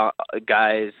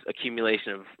 guys'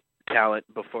 accumulation of talent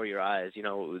before your eyes.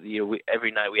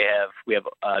 Every night we have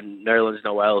Nerlens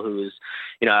Noel, who's,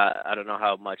 I don't know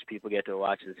how much people get to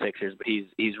watch the Sixers, but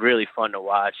he's really fun to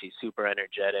watch. He's super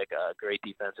energetic, a great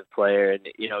defensive player, and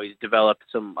he's developed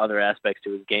some other aspects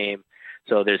to his game.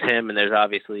 So there's him, and there's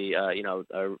obviously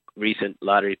a recent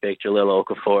lottery pick, Jahlil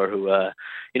Okafor,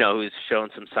 who's shown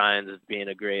some signs of being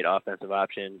a great offensive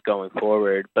option going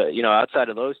forward. But outside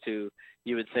of those two,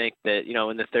 you would think that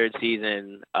in the third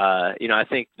season, I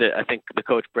think the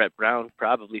coach Brett Brown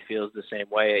probably feels the same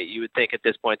way. You would think at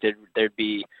this point there'd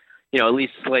be at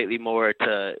least slightly more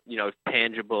to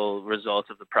tangible results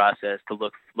of the process to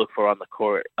look for on the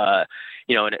court.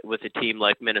 And with a team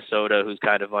like Minnesota, who's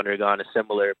kind of undergone a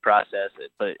similar process,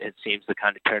 but it seems to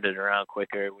kind of turn it around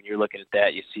quicker. When you're looking at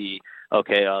that, you see,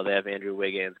 okay, they have Andrew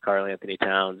Wiggins, Karl Anthony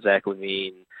Towns, Zach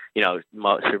LaVine,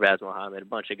 Shabazz Muhammad, a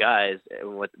bunch of guys.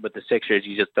 With the Sixers,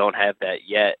 you just don't have that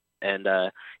yet. And,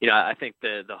 I think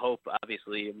the hope,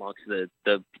 obviously, amongst the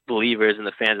believers and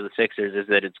the fans of the Sixers is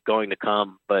that it's going to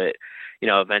come. But,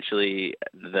 eventually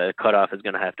the cutoff is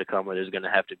going to have to come where there's going to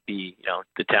have to be,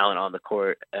 the talent on the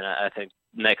court. And I think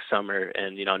next summer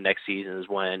and, next season is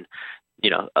when,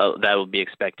 that will be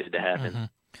expected to happen. Mm-hmm.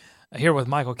 Here with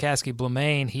Michael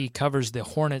Caskey-Blumain. He covers the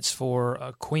Hornets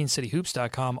for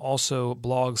QueenCityHoops.com, also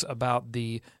blogs about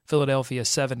the Philadelphia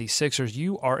 76ers.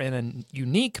 You are in a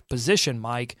unique position,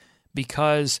 Mike,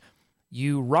 because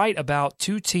you write about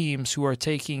 2 teams who are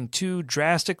taking 2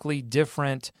 drastically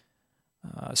different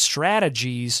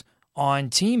strategies on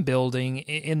team building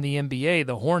in the NBA.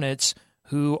 The Hornets,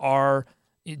 who are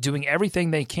doing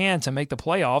everything they can to make the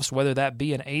playoffs, whether that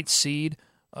be an 8th seed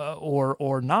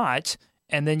or not.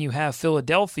 And then you have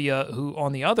Philadelphia, who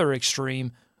on the other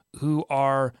extreme, who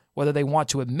are, whether they want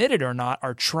to admit it or not,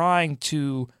 are trying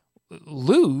to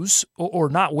lose or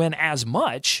not win as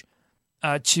much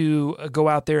to go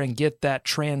out there and get that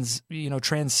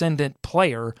transcendent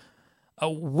player.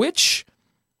 Which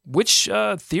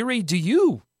theory do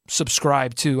you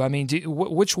subscribe to? I mean,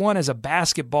 which one, as a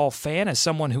basketball fan, as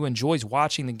someone who enjoys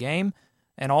watching the game,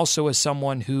 and also as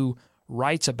someone who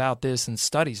writes about this and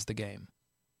studies the game?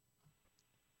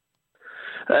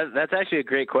 That's actually a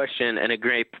great question and a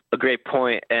great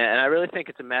point, and I really think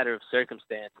it's a matter of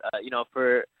circumstance.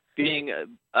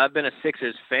 I've been a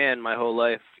Sixers fan my whole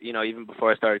life, even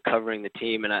before I started covering the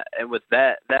team, and with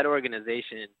that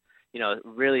organization,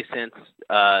 really since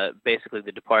basically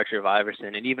the departure of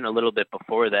Iverson, and even a little bit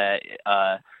before that,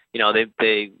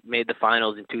 they made the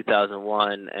finals in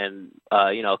 2001, and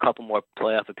a couple more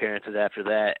playoff appearances after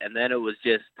that, and then it was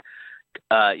just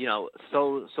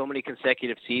so many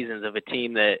consecutive seasons of a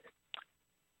team that,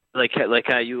 like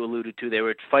how you alluded to, they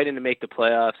were fighting to make the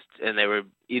playoffs, and they were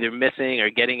either missing or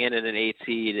getting in at an 8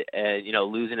 seed and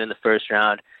losing in the first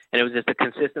round, and it was just a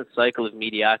consistent cycle of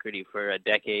mediocrity for a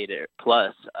decade or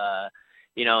plus.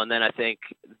 And then I think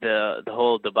the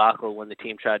whole debacle when the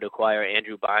team tried to acquire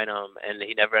Andrew Bynum and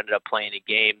he never ended up playing a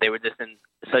game. They were just in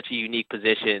such a unique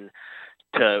position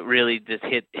to really just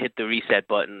hit the reset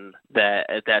button. That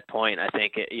at that point, I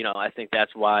think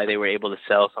that's why they were able to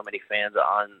sell so many fans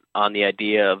on the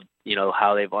idea of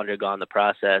how they've undergone the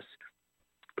process.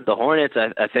 The Hornets,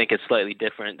 I think, is slightly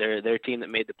different. They're a team that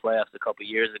made the playoffs a couple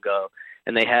years ago,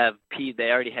 and they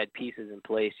already had pieces in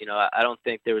place. I don't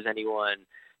think there was anyone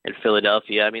in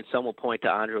Philadelphia. I mean, some will point to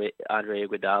Andre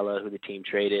Iguodala, who the team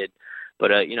traded, But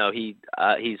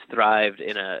he's thrived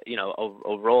in a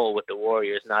role with the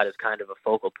Warriors, not as kind of a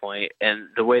focal point. And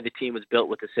the way the team was built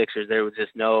with the Sixers, there was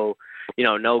just no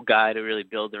guy to really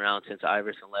build around since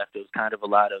Iverson left. It was kind of a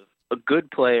lot of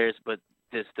good players, but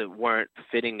just that weren't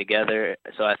fitting together.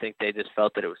 So I think they just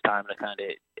felt that it was time to kind of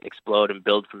explode and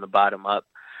build from the bottom up.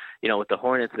 With the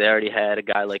Hornets, they already had a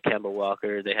guy like Kemba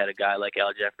Walker. They had a guy like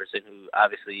Al Jefferson, who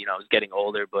obviously, is getting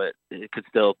older, but it could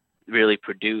still really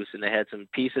produce. And they had some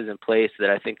pieces in place that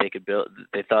I think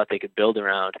they thought they could build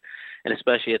around. And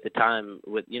especially at the time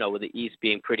with the East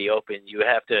being pretty open, you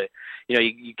have to,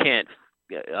 you can't,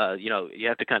 you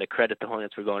have to kind of credit the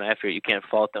Hornets for going after it. You can't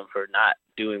fault them for not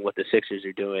doing what the Sixers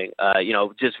are doing.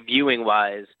 Just viewing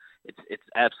wise, it's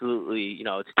absolutely,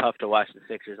 it's tough to watch the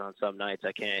Sixers on some nights.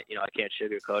 I can't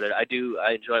sugarcoat it. I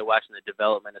enjoy watching the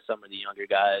development of some of the younger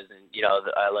guys, and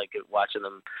I like watching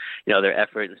them, their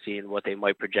effort and seeing what they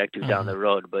might project to down the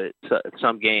road. But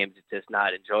some games it's just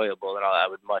not enjoyable, and I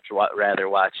would much rather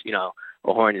watch, a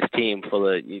Hornets team full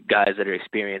of guys that are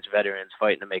experienced veterans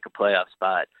fighting to make a playoff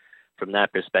spot. From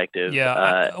that perspective, yeah.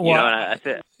 I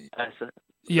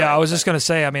was just going to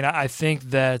say, I think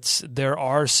that there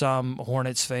are some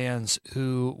Hornets fans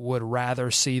who would rather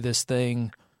see this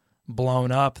thing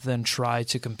blown up than try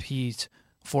to compete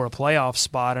for a playoff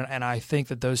spot, and I think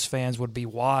that those fans would be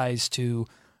wise to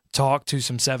talk to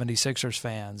some 76ers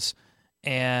fans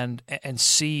and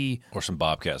see, or some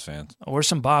Bobcats fans,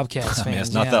 fans.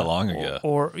 It's not that long ago.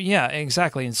 Or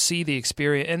exactly, and see the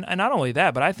experience, and not only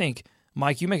that, but I think,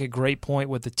 Mike, you make a great point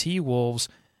with the T-Wolves,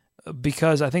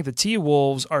 because I think the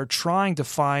T-Wolves are trying to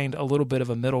find a little bit of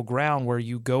a middle ground where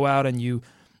you go out and you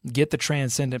get the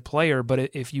transcendent player, but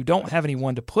if you don't have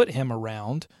anyone to put him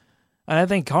around, and I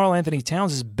think Karl-Anthony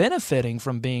Towns is benefiting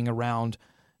from being around,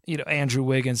 Andrew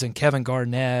Wiggins and Kevin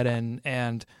Garnett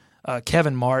and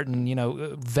Kevin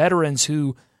Martin, veterans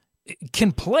who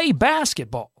can play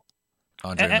basketball.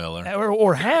 Andre Miller.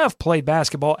 Or have played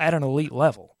basketball at an elite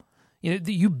level.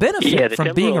 You benefit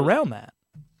from being around that.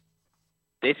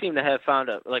 They seem to have found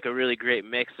a really great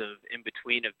mix of in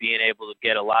between of being able to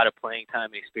get a lot of playing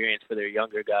time experience for their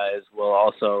younger guys, while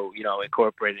also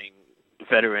incorporating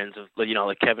veterans of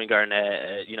like Kevin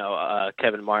Garnett,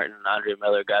 Kevin Martin, Andre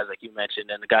Miller, guys like you mentioned,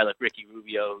 and a guy like Ricky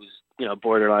Rubio, who's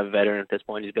borderline veteran at this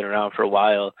point. He's been around for a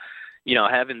while.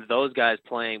 Having those guys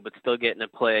playing, but still getting to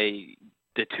play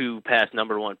the two past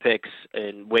number one picks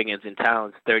in Wiggins and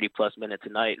Towns 30-plus minutes a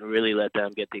night and really let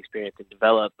them get the experience and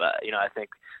develop. I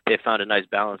think they found a nice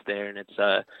balance there, and it's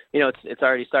it's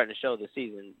already starting to show this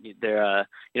season. They're I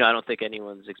don't think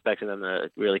anyone's expecting them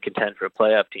to really contend for a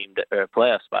playoff team or a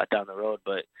playoff spot down the road,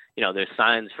 but their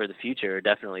signs for the future are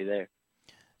definitely there.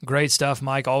 Great stuff,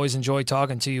 Mike. Always enjoy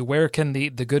talking to you. Where can the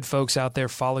good folks out there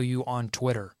follow you on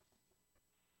Twitter?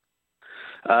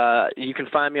 You can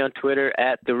find me on Twitter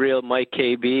at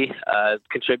 @TheRealMikeKB.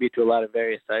 Contribute to a lot of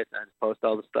various sites. I just post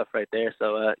all the stuff right there.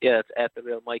 So it's at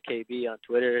 @TheRealMikeKB on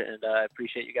Twitter, and I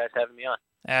appreciate you guys having me on.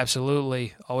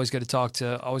 Absolutely, always good to talk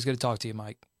to you,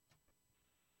 Mike.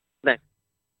 Thanks.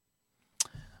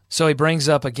 So he brings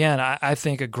up again, I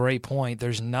think, a great point.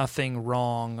 There's nothing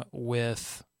wrong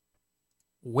with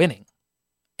winning,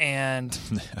 and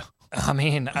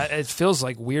it feels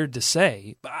like weird to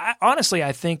say. But honestly,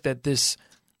 I think that this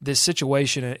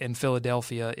situation in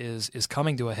Philadelphia is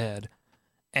coming to a head,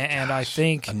 and I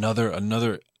think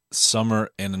another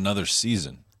summer and another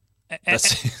season.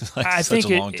 That's I such think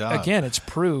a long time. Again, it's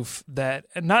proof that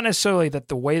not necessarily that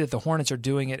the way that the Hornets are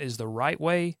doing it is the right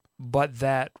way, but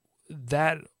that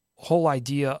whole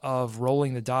idea of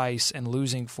rolling the dice and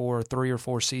losing for 3 or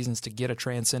 4 seasons to get a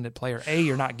transcendent player. A,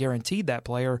 you're not guaranteed that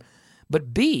player,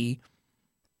 but B,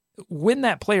 when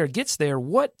that player gets there,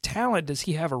 what talent does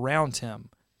he have around him?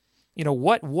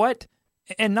 What,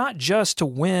 and not just to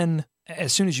win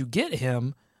as soon as you get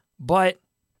him, but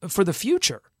for the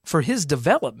future, for his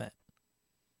development.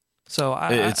 So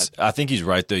I think he's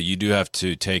right, though. You do have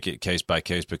to take it case by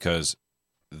case, because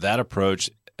that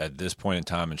approach at this point in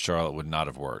time in Charlotte would not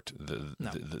have worked.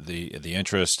 The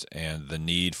interest and the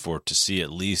need to see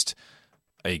at least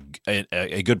a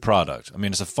good product.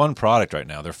 It's a fun product right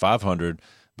now. They're 500,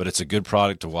 but it's a good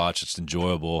product to watch. It's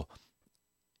enjoyable.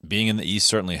 Being in the East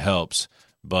certainly helps.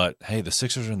 But, hey, the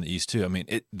Sixers are in the East, too.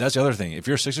 That's the other thing. If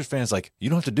you're a Sixers fan, it's like, you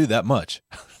don't have to do that much.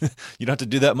 You don't have to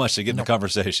do that much to get in the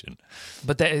conversation.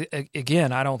 But,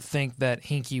 again, I don't think that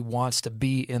Hinkie wants to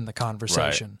be in the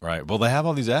conversation. Right. Well, they have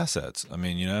all these assets.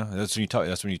 That's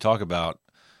when you talk about,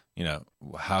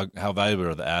 how valuable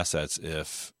are the assets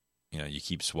if, you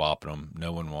keep swapping them.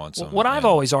 No one wants them. What I've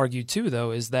always argued, too,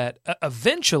 though, is that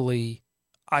eventually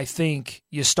I think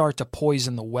you start to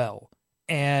poison the well.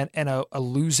 and a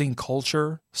losing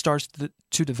culture starts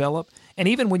to develop. And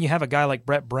even when you have a guy like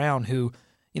Brett Brown, who,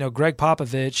 Greg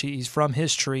Popovich, he's from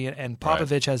history, and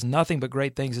Popovich has nothing but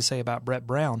great things to say about Brett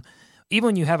Brown. Even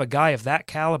when you have a guy of that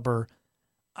caliber,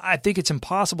 I think it's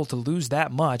impossible to lose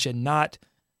that much and not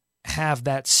have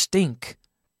that stink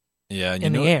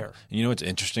in the air. You know what's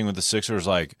interesting with the Sixers?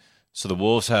 So the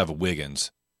Wolves have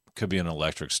Wiggins, could be an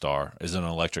electric star, is an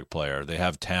electric player. They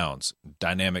have Towns,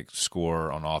 dynamic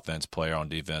scorer on offense, player on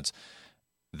defense.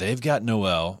 They've got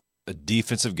Noel, a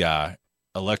defensive guy,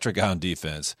 electric guy on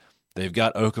defense. They've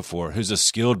got Okafor, who's a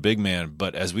skilled big man,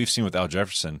 but as we've seen with Al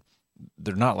Jefferson,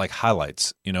 they're not like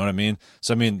highlights. You know what I mean?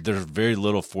 So, there's very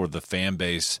little for the fan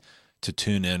base to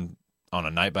tune in on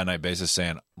a night-by-night basis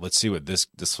saying, let's see what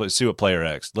let's see what player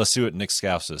X, let's see what Nick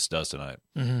Stauskas does tonight.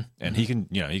 Mm-hmm. And he can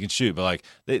shoot, but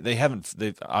they haven't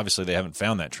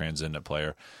found that transcendent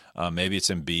player. Maybe it's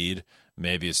Embiid,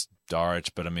 maybe it's Darich,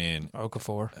 but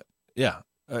Okafor. Yeah.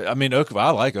 Okafor,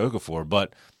 I like Okafor,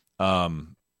 but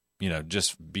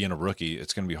just being a rookie,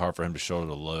 it's going to be hard for him to shoulder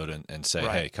the load and say,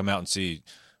 hey, come out and see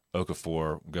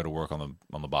Okafor go to work on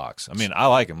the box. I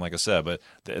like him, like I said, but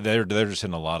they're just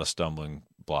hitting a lot of stumbling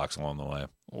blocks along the way.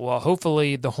 Well,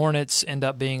 hopefully the Hornets end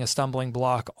up being a stumbling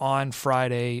block on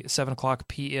Friday, 7:00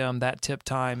 p.m., that tip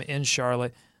time in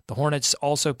Charlotte. The Hornets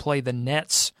also play the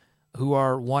Nets, who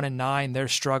are 1-9. They're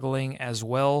struggling as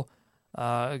well.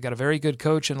 Got a very good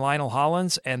coach in Lionel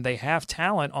Hollins, and they have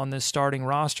talent on this starting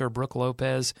roster. Brooke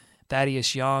Lopez,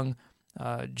 Thaddeus Young,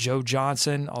 Joe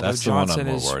Johnson. Although That's Johnson the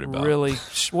one I'm is more worried about.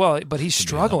 really but he's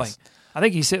struggling. I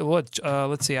think he said,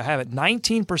 let's see, I have it,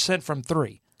 19% from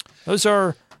three. Those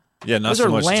are not so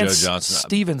much Lance Joe Johnson,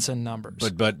 Stevenson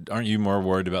numbers. But aren't you more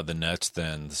worried about the Nets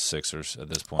than the Sixers at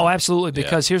this point? Oh, absolutely.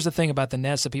 Because here's the thing about the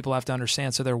Nets that people have to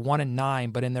understand. So they're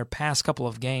 1-9, but in their past couple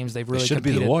of games, they've really should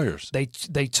competed. Be the Warriors. They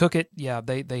took it. Yeah,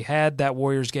 they had that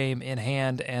Warriors game in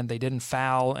hand, and they didn't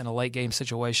foul in a late game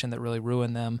situation that really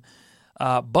ruined them.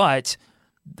 But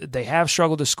they have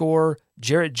struggled to score.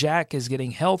 Jarrett Jack is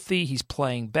getting healthy. He's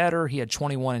playing better. He had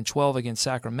 21 and 12 against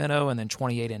Sacramento, and then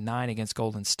 28 and 9 against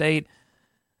Golden State.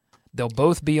 They'll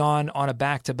both be on a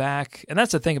back-to-back. And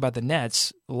that's the thing about the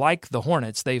Nets. Like the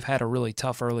Hornets, they've had a really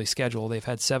tough early schedule. They've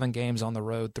had 7 games on the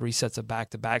road, 3 sets of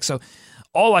back-to-back. So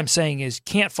all I'm saying is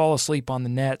can't fall asleep on the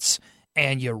Nets,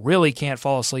 and you really can't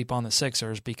fall asleep on the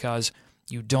Sixers because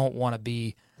you don't want to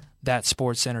be that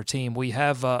SportsCenter team. We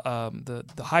have the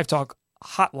Hive Talk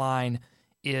hotline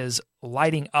is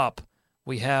lighting up.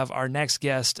 We have our next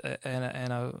guest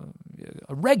and a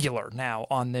regular now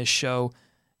on this show,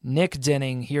 Nick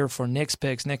Denning, here for Nick's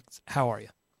Picks. Nick, how are you?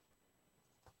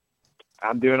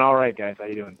 I'm doing all right, guys. How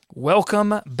you doing?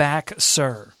 Welcome back,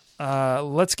 sir.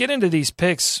 Let's get into these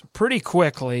picks pretty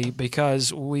quickly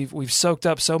because we've soaked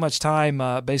up so much time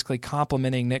basically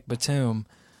complimenting Nick Batum.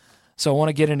 So I want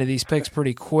to get into these picks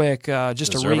pretty quick.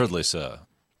 Just deservedly so.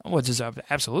 Well,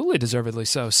 absolutely deservedly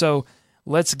so. So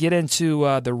let's get into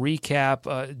the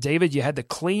recap. David, you had the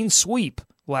clean sweep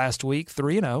last week,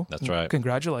 3-0. That's right.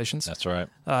 Congratulations. That's right.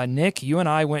 Nick, you and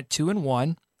I went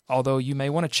 2-1. Although you may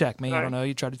want to check me. Right. I don't know.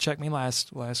 You tried to check me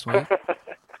last week.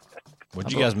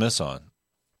 What'd you guys miss on?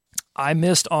 I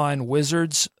missed on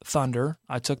Wizards Thunder.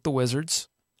 I took the Wizards.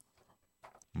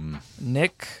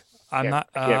 Nick, I can't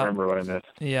remember what I missed.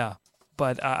 Yeah,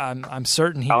 but I'm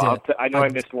certain he did. I know I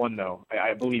missed one though.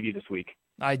 I believe you this week.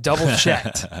 I double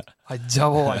checked. I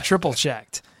triple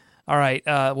checked. All right,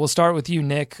 we'll start with you,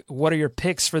 Nick. What are your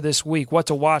picks for this week? What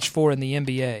to watch for in the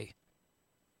NBA?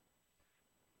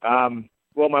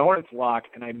 Well, my Hornets lock,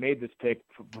 and I made this pick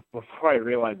before I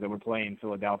realized that we're playing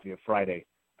Philadelphia Friday.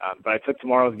 But I took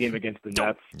tomorrow's game against the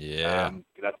Nets. Yeah,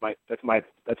 that's my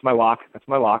lock. That's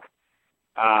my lock.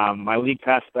 My league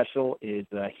pass special is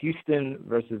Houston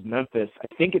versus Memphis. I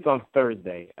think it's on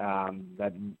Thursday.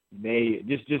 That may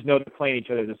just know they're playing each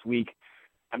other this week.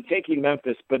 I'm taking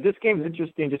Memphis, but this game is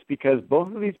interesting just because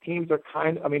both of these teams are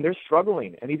they're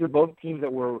struggling, and these are both teams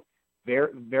that were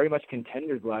very, very much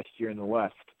contenders last year in the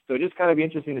West. So just kind of be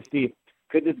interesting to see,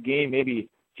 could this game maybe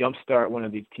jumpstart one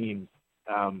of these teams?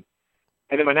 And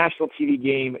then my national TV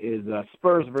game is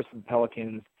Spurs versus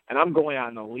Pelicans, and I'm going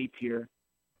out in a leap here.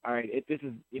 All right,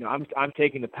 I'm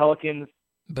taking the Pelicans.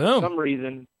 Boom. For some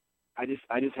reason, I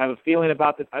just have a feeling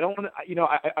about this. I don't want to,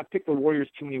 I picked the Warriors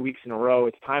too many weeks in a row.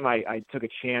 It's time I took a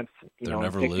chance. They're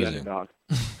never losing.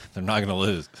 They're not going to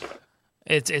lose.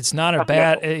 It's not a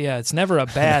bad. It's never a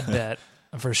bad bet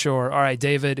for sure. All right,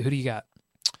 David, who do you got?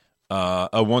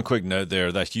 One quick note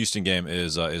there: that Houston game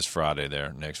is Friday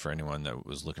there next for anyone that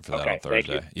was looking for that on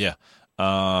Thursday. Yeah.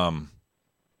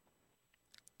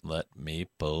 Let me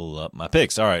pull up my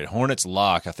picks. All right, Hornets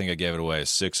lock. I think I gave it away.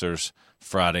 Sixers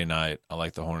Friday night. I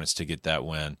like the Hornets to get that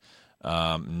win.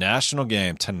 National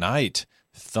game tonight.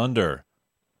 Thunder,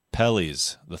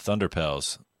 Pellies, the Thunder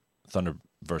Pels. Thunder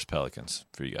versus Pelicans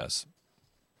for you guys.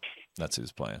 That's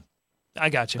who's playing. I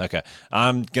got you. Okay.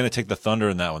 I'm going to take the Thunder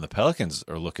in that one. The Pelicans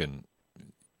are looking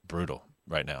brutal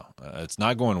right now. It's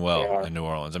not going well in New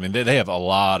Orleans. I mean, they have a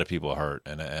lot of people hurt,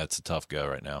 and it's a tough go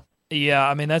right now. Yeah,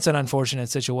 I mean, that's an unfortunate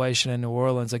situation in New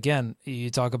Orleans. Again, you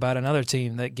talk about another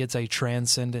team that gets a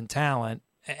transcendent talent,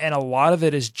 and a lot of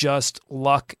it is just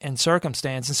luck and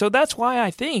circumstance. And so that's why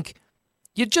I think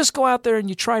you just go out there and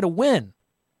you try to win.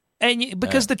 And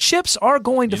because the chips are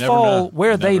going to fall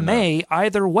where they may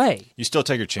either way. You still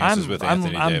take your chances with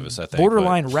Anthony Davis, I think.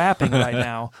 Borderline rapping right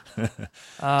now.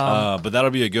 But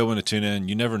that'll be a good one to tune in.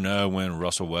 You never know when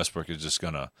Russell Westbrook is just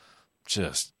going to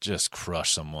just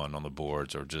crush someone on the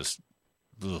boards or just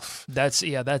oof.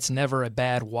 That's never a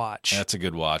bad watch. That's a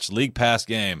good watch. League pass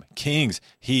game. Kings,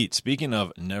 Heat. Speaking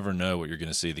of never know what you're going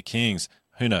to see, the Kings,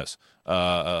 who knows?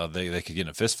 They could get in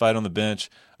a fist fight on the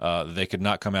bench. They could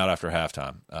not come out after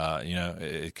halftime.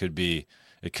 It could be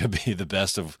the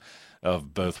best of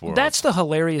both worlds. That's the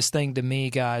hilarious thing to me,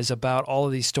 guys, about all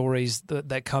of these stories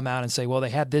that come out and say, well, they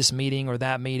had this meeting or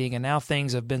that meeting, and now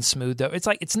things have been smoothed over. It's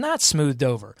like it's not smoothed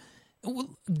over.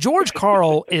 George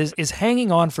Karl is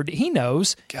hanging on for. He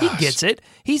knows. Gosh. He gets it.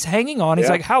 He's hanging on. He's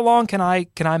like, how long can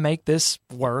I make this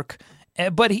work?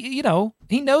 But he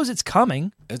knows it's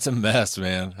coming. It's a mess,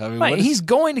 man. I mean, right. He's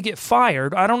going to get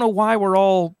fired. I don't know why we're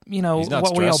all, we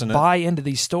all buy into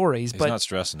these stories. He's not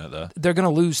stressing it though. They're going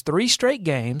to lose 3 straight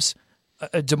games.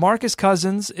 DeMarcus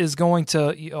Cousins is going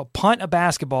to punt a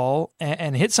basketball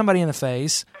and hit somebody in the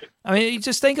face. I mean, you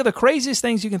just think of the craziest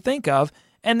things you can think of,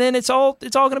 and then it's all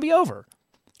going to be over.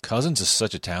 Cousins is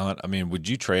such a talent. I mean, would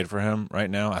you trade for him right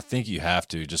now? I think you have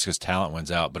to, just because talent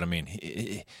wins out. But I mean,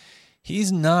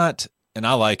 he's not. And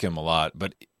I like him a lot,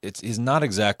 but he's not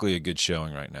exactly a good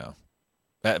showing right now.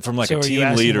 From a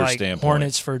team leader standpoint.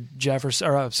 Hornets for Jefferson,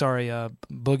 or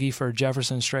Boogie for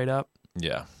Jefferson straight up?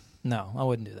 Yeah. No, I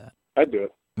wouldn't do that. I'd do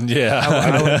it. Yeah.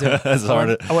 I wouldn't do it. That's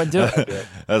hard. I wouldn't do it.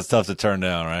 That's tough to turn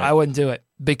down, right? I wouldn't do it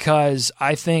because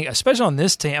I think, especially on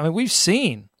this team, I mean, we've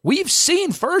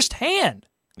seen firsthand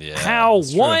how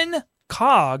one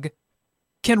cog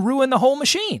can ruin the whole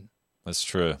machine. That's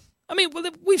true. I mean,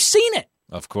 we've seen it.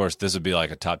 Of course, this would be like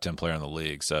a top 10 player in the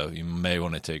league, so you may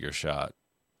want to take your shot.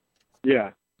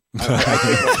 Yeah. I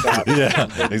take my shot.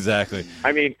 Yeah, exactly.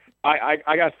 I mean, I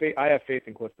got faith. I have faith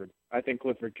in Clifford. I think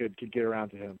Clifford could get around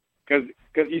to him because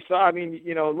you saw. I mean,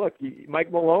 look,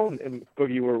 Mike Malone and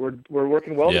Boogie were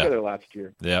working well together last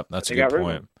year. Yeah, that's a good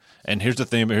point. And here's the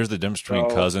thing. Here's the difference between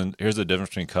Cousins. Here's the difference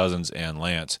between Cousins and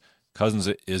Lance. Cousins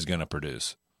is going to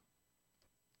produce,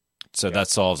 so that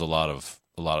solves a lot of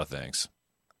things.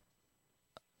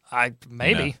 I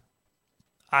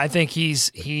think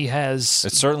he has.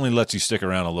 It certainly lets you stick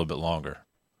around a little bit longer.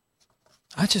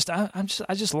 I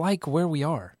just like where we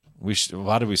are.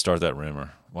 Why did we start that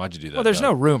rumor? Why'd you do that? Well, there's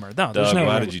no rumor. No, there's no.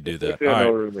 Why rumor. Did you do that? There's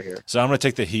no rumor here. So I'm going to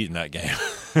take the Heat in that game.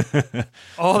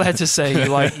 All that to say, you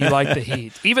like the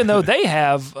Heat, even though they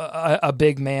have a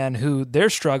big man who they're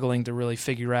struggling to really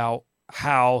figure out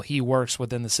how he works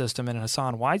within the system, in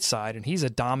Hassan Whiteside, and he's a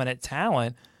dominant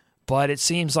talent. But it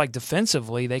seems like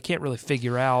defensively they can't really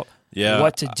figure out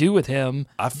what to do with him.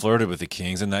 I flirted with the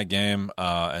Kings in that game,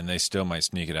 and they still might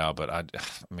sneak it out. But I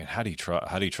mean, how do you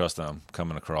trust them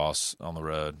coming across on the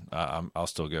road? I'll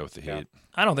still go with the Heat.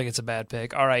 I don't think it's a bad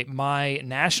pick. All right, my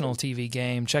national TV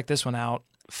game. Check this one out: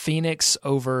 Phoenix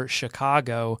over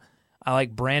Chicago. I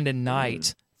like Brandon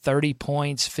Knight, 30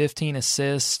 points, 15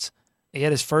 assists. He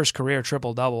had his first career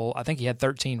triple-double. I think he had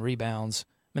 13 rebounds.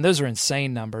 I mean, those are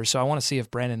insane numbers, so I want to see if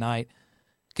Brandon Knight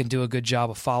can do a good job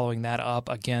of following that up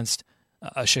against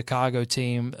a Chicago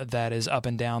team that is up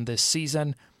and down this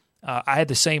season. I had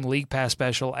the same league pass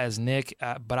special as Nick,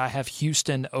 but I have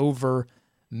Houston over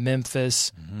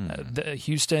Memphis.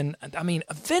 Houston, I mean,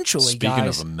 eventually, Speaking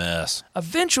of a mess.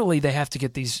 Eventually they have to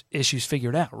get these issues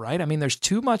figured out, right? I mean, there's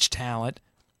too much talent.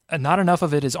 Not enough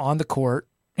of it is on the court,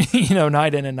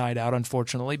 night in and night out,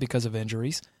 unfortunately, because of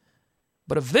injuries.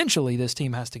 But eventually, this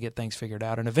team has to get things figured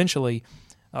out, and eventually,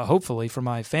 hopefully, for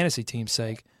my fantasy team's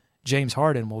sake, James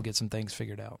Harden will get some things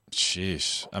figured out.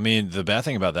 Sheesh! I mean, the bad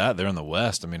thing about that, they're in the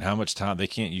West. I mean, how much time you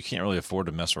can't really afford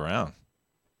to mess around.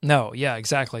 No, yeah,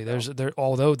 exactly.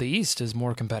 Although the East is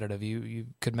more competitive, you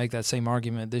could make that same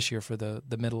argument this year for the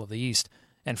middle of the East.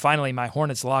 And finally, my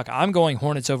Hornets lock. I'm going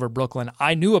Hornets over Brooklyn.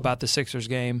 I knew about the Sixers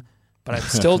game, but I'm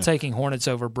still taking Hornets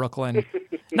over Brooklyn.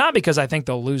 Not because I think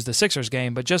they'll lose the Sixers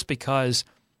game, but just because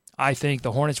I think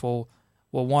the Hornets will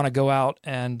will want to go out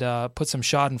and put some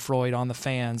Schadenfreude on the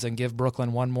fans and give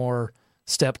Brooklyn one more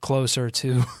step closer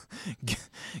to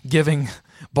giving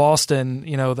Boston,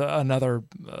 another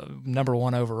number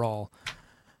one overall.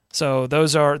 So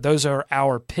those are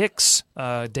our picks,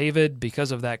 David.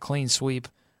 Because of that clean sweep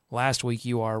last week,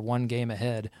 you are one game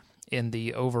ahead in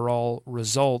the overall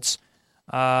results.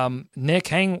 Nick,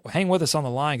 hang with us on the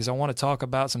line because I want to talk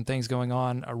about some things going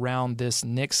on around this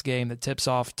Knicks game that tips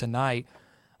off tonight.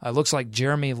 It looks like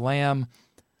Jeremy Lamb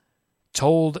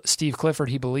told Steve Clifford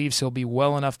he believes he'll be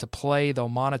well enough to play. They'll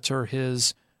monitor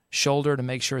his shoulder to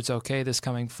make sure it's okay. This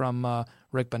coming from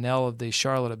Rick Bonnell of the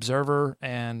Charlotte Observer.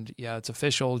 And, yeah, it's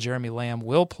official. Jeremy Lamb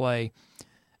will play.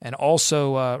 And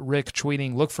also Rick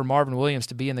tweeting, look for Marvin Williams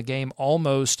to be in the game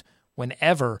almost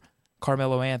whenever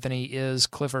Carmelo Anthony is.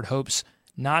 Clifford hopes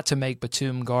not to make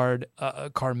Batum guard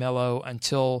Carmelo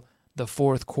until the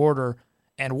fourth quarter.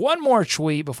 And one more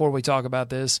tweet before we talk about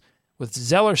this. With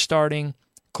Zeller starting,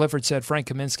 Clifford said Frank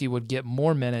Kaminsky would get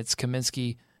more minutes.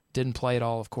 Kaminsky didn't play at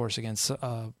all, of course, against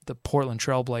the Portland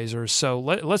Trailblazers. So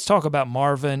let's talk about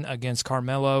Marvin against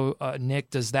Carmelo.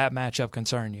 Nick, does that matchup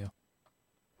concern you?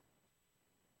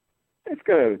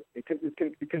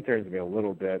 It concerns me a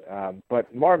little bit,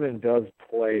 but Marvin does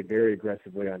play very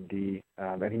aggressively on D,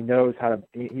 and he knows how to.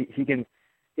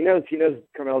 He knows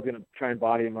Carmelo's going to try and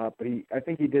body him up, but I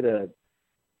think he did a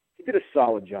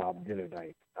solid job the other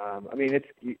night. I mean,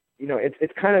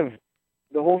 it's kind of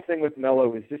the whole thing with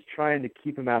Melo is just trying to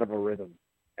keep him out of a rhythm,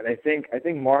 and I think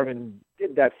Marvin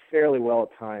did that fairly well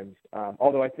at times.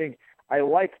 Although I think I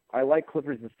like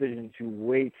Clifford's decision to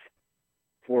wait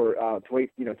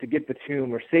to get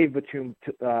Batum or save Batum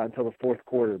until the fourth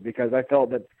quarter, because I felt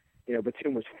that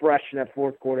Batum was fresh in that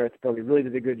fourth quarter. I felt he really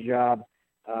did a good job.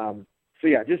 So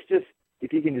yeah, just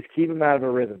if you can just keep him out of a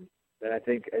rhythm, then I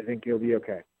think he'll be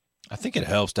okay. I think it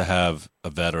helps to have a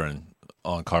veteran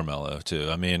on Carmelo too.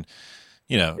 I mean,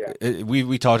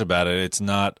 we talked about it. It's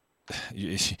not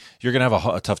you're going to have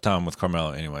a tough time with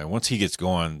Carmelo anyway. Once he gets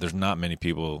going, there's not many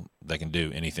people that can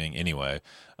do anything anyway.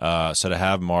 So to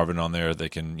have Marvin on there, they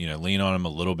can lean on him a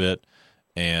little bit,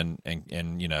 and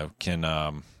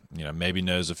can maybe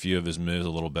knows a few of his moves a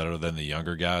little better than the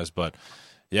younger guys. But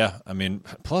yeah, I mean,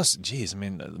 plus,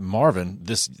 Marvin,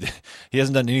 he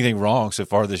hasn't done anything wrong so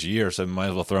far this year, so might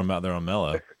as well throw him out there on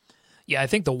Melo. Yeah, I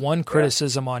think the one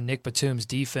criticism on Nick Batum's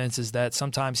defense is that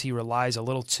sometimes he relies a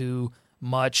little too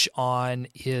much on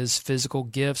his physical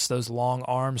gifts, those long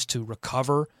arms to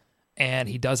recover, and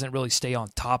he doesn't really stay on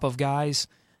top of guys.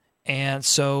 And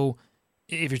so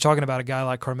if you're talking about a guy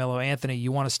like Carmelo Anthony,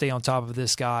 you want to stay on top of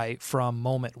this guy from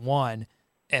moment one,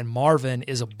 and Marvin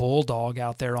is a bulldog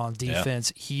out there on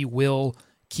defense. Yeah. He will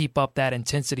keep up that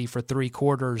intensity for three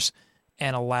quarters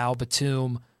and allow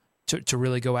Batum to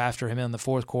really go after him in the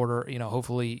fourth quarter.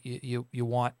 Hopefully you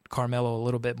want Carmelo a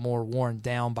little bit more worn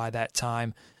down by that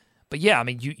time. But yeah, I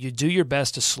mean, you do your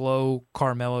best to slow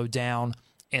Carmelo down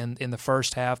in the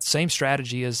first half. Same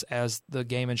strategy as the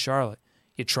game in Charlotte.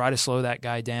 You try to slow that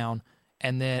guy down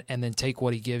and then take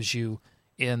what he gives you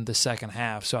in the second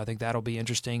half. So I think that'll be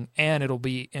interesting, and it'll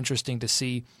be interesting to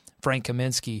see Frank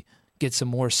Kaminsky get some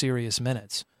more serious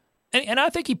minutes. And I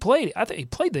think he played. I think he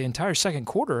played the entire second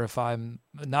quarter, if I'm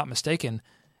not mistaken,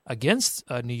 against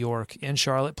New York in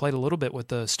Charlotte. Played a little bit with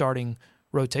the starting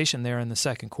rotation there in the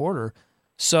second quarter.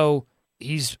 So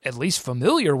he's at least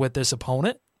familiar with this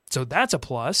opponent. So that's a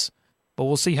plus. But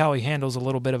we'll see how he handles a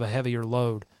little bit of a heavier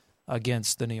load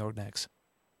against the New York Knicks.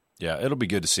 Yeah, it'll be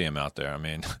good to see him out there. I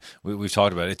mean, we've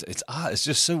talked about it. It's odd. It's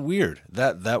just so weird.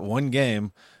 That one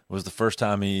game was the first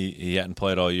time he hadn't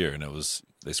played all year, and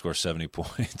they scored 70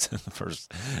 points in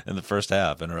the first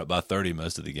half and are up by 30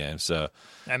 most of the game. So,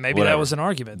 and maybe that was an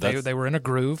argument. They were in a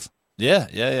groove.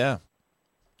 Yeah.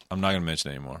 I'm not going to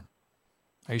mention it anymore.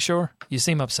 Are you sure? You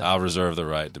seem upset. I'll reserve the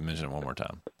right to mention it one more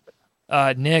time.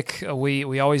 Nick,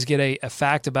 we always get a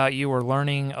fact about you. We're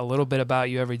learning a little bit about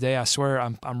you every day. I swear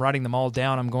I'm writing them all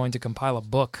down. I'm going to compile a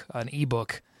book, an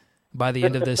ebook, by the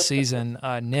end of this season.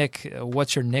 Nick,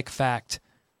 what's your Nick fact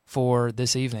for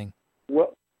this evening?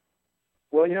 Well,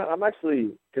 I'm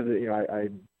actually, because I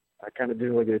kind of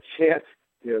didn't really get a chance.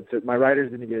 My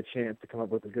writers didn't get a chance to come up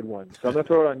with a good one. So I'm going to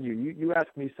throw it on you. You ask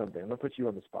me something. I'm going to put you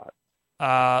on the spot.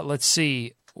 Let's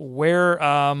see. What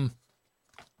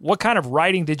kind of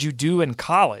writing did you do in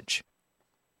college?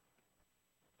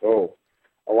 Oh,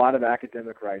 a lot of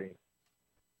academic writing.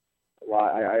 A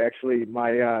lot. I actually,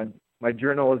 my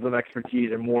journalism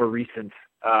expertise are more recent.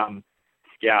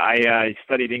 I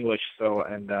studied English,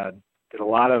 and did a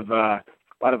lot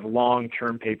of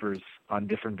long-term papers on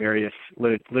different various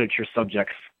literature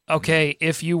subjects. Okay,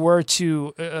 if you were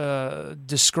to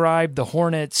describe the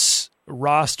Hornets'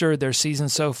 rostered their season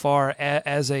so far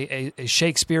as a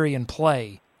Shakespearean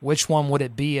play, which one would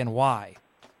it be and why?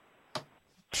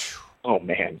 Oh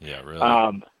man. Yeah,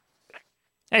 really.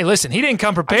 Hey, listen, he didn't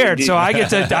come prepared, so I get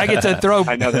to throw.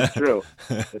 I know that's true.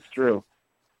 That's true.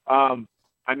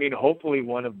 I mean, hopefully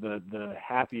one of the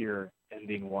happier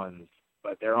ending ones,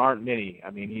 but there aren't many. I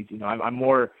mean, he's I'm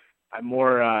more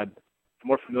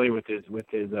familiar with his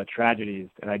tragedies,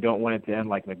 and I don't want it to end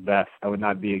like Macbeth. That would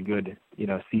not be a good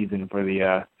season for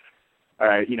the. All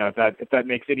right, if that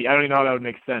makes any, I don't even know how that would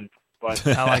make sense, but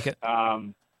I like it.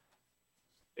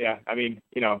 Yeah, I mean,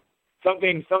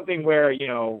 something where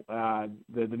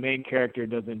the main character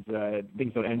doesn't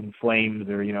things don't end in flames,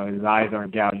 or his eyes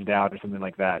aren't gouged out or something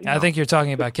like that. I think you're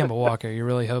talking about Kemba Walker. You're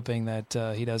really hoping that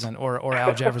he doesn't, or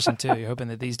Al Jefferson too. You're hoping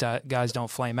that these guys don't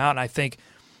flame out. And I think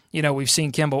we've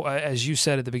seen Kemba, as you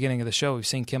said at the beginning of the show, we've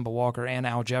seen Kemba Walker and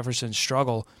Al Jefferson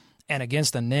struggle. And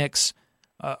against the Knicks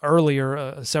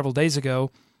earlier, several days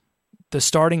ago, the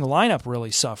starting lineup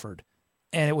really suffered,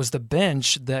 and it was the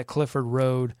bench that Clifford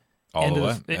rode into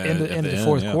the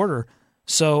fourth quarter.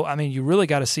 So, I mean, you really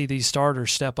got to see these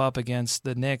starters step up against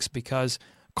the Knicks, because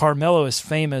Carmelo is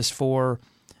famous for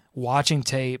watching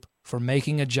tape, for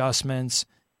making adjustments,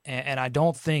 and I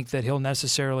don't think that he'll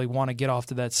necessarily want to get off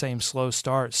to that same slow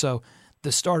start. So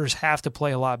the starters have to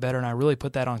play a lot better, and I really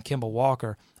put that on Kemba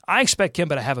Walker. I expect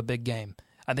Kemba to have a big game.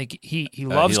 I think he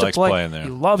loves to play. He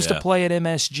loves to play at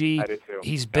MSG. I do too.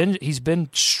 He's been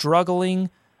struggling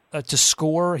to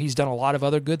score. He's done a lot of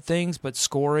other good things, but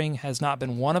scoring has not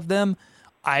been one of them.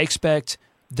 I expect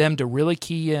them to really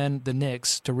key in, the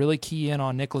Knicks, to really key in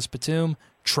on Nicholas Batum,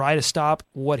 try to stop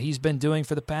what he's been doing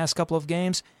for the past couple of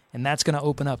games, and that's going to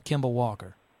open up Kemba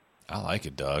Walker. I like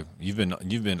it, Doug. You've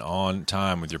been on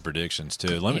time with your predictions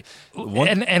too.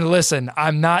 And listen,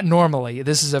 I'm not normally.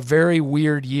 This is a very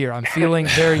weird year. I'm feeling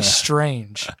very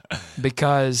strange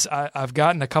because I've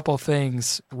gotten a couple of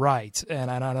things right, and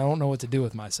I don't know what to do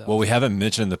with myself. Well, we haven't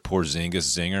mentioned the Porzingis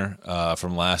zinger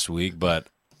from last week, but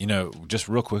just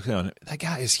real quickly on it, that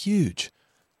guy is huge.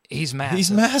 He's massive.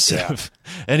 He's massive,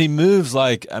 and he moves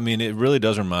like, I mean, it really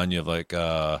does remind you of like.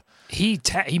 He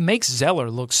makes Zeller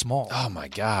look small. Oh my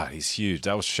God, he's huge.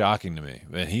 That was shocking to me.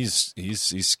 And he's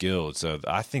skilled, so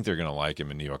I think they're going to like him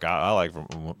in New York. I like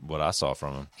from what I saw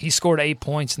from him. He scored 8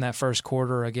 points in that first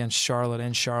quarter against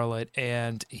Charlotte,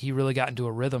 and he really got into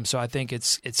a rhythm. So I think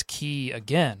it's key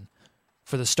again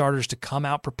for the starters to come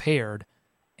out prepared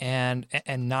and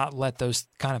not let those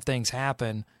kind of things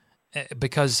happen,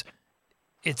 because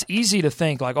it's easy to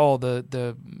think like, oh,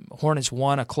 the Hornets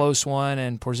won a close one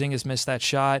and Porzingis missed that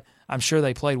shot. I'm sure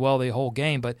they played well the whole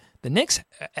game, but the Knicks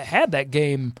had that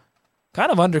game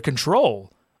kind of under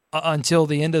control until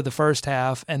the end of the first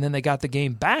half, and then they got the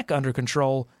game back under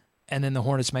control, and then the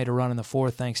Hornets made a run in the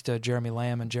fourth thanks to Jeremy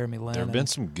Lamb and Jeremy Lin. There have been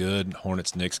some good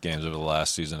Hornets-Knicks games over the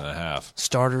last season and a half.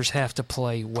 Starters have to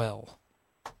play well.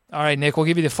 All right, Nick, we'll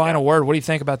give you the final word. What do you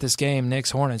think about this game,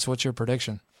 Knicks-Hornets? What's your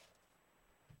prediction?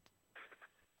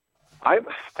 I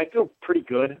feel pretty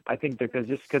good. I think because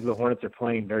the Hornets are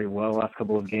playing very well the last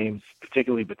couple of games,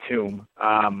 particularly Batum.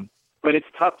 But it's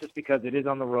tough just because it is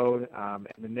on the road, and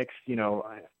the Knicks.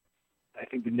 I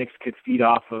think the Knicks could feed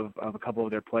off of a couple of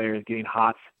their players getting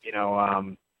hot.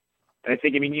 I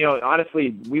think,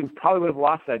 honestly, we probably would have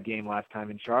lost that game last time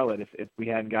in Charlotte if we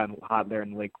hadn't gotten hot there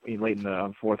late in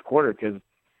the fourth quarter. Because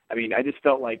I just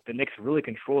felt like the Knicks really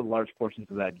controlled large portions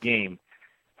of that game.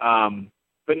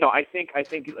 But no, I think like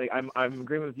I'm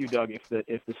agreeing with you, Doug. If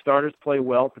the starters play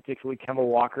well, particularly Kemba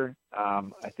Walker,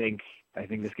 I think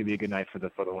this could be a good night for the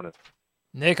Hornets.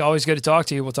 Nick, always good to talk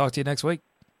to you. We'll talk to you next week.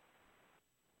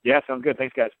 Yeah, sounds good.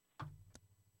 Thanks, guys.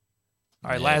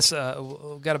 All right,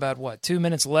 we've got about 2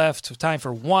 minutes left. Time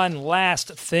for one last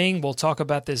thing. We'll talk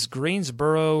about this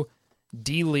Greensboro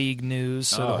D-League news.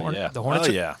 So the Hornets.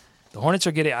 The Hornets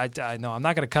are getting. I know I'm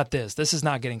not going to cut this. This is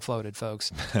not getting floated,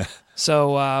 folks.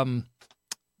 So.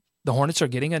 The Hornets are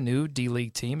getting a new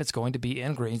D-League team. It's going to be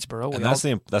in Greensboro. And that's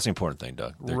the important thing,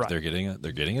 Doug. Right. They're getting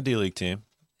a D-League team.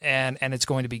 And it's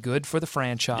going to be good for the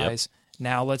franchise. Yep.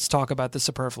 Now let's talk about the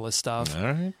superfluous stuff. All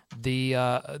right.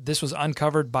 This was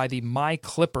uncovered by the My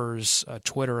Clippers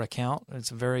Twitter account. It's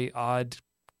a very odd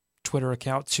Twitter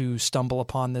account to stumble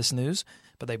upon this news,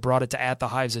 but they brought it to At the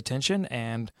Hive's attention,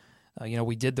 and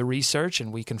we did the research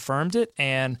and we confirmed it,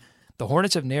 and the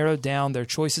Hornets have narrowed down their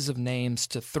choices of names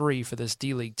to 3 for this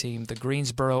D-League team: the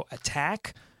Greensboro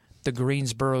Attack, the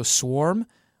Greensboro Swarm,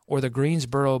 or the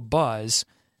Greensboro Buzz.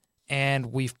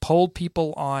 And we've polled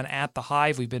people on At the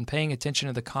Hive. We've been paying attention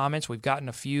to the comments. We've gotten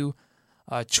a few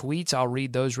tweets. I'll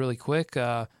read those really quick.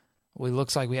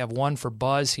 Looks like we have one for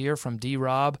Buzz here from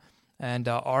D-Rob. And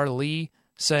R. Lee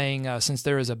saying since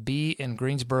there is a B in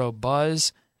Greensboro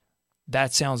buzz,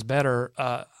 that sounds better.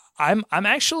 I'm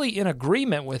actually in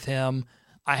agreement with him.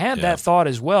 I had that thought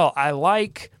as well. I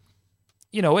like,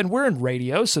 and we're in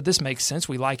radio, so this makes sense.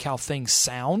 We like how things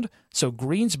sound. So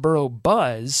Greensboro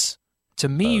buzz, to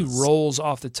me, rolls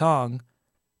off the tongue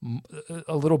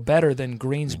a little better than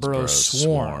Greensboro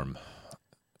swarm.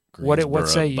 What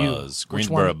say you?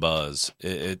 Greensboro buzz.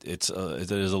 It is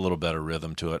a little better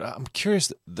rhythm to it. I'm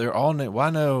curious. They're all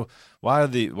why are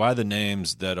the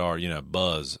names that are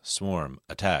buzz, swarm,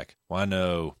 attack? Why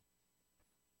no?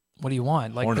 What do you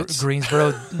want? Like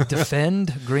Greensboro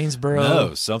defend, Greensboro?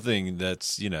 No, something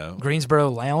that's Greensboro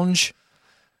lounge.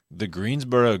 The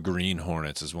Greensboro Green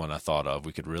Hornets is one I thought of.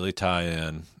 We could really tie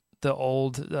in the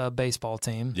old baseball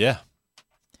team. Yeah.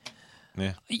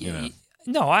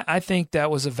 No, I think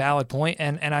that was a valid point,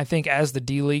 and I think as the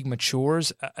D-League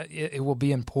matures, it will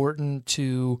be important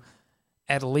to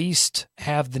at least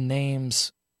have the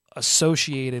names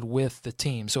associated with the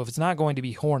team. So if it's not going to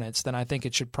be Hornets, then I think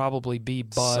it should probably be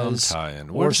Buzz some tie-in.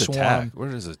 or Swarm. Where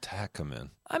does Attack come in?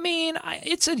 I mean,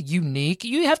 it's a unique.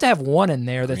 You have to have one in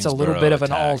there that's a little bit of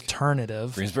an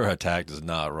alternative. Greensboro Attack does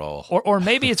not roll. Or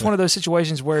maybe it's one of those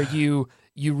situations where you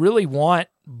really want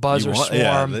Buzz or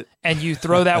Swarm, and you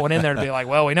throw that one in there to be like,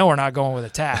 well, we know we're not going with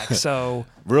Attack. So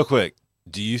real quick,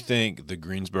 do you think the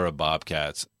Greensboro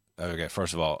Bobcats? Okay,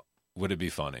 first of all, would it be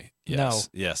funny? Yes.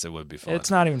 No. Yes, it would be funny.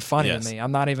 It's not even funny to me.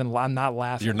 I'm not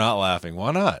laughing. You're not laughing.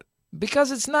 Why not?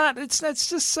 Because it's not. It's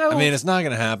just so. I mean, it's not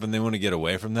going to happen. They want to get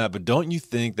away from that. But don't you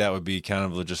think that would be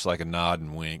kind of just like a nod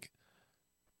and wink?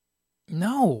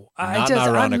 No, I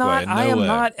am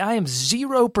not. I am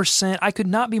 0%. I could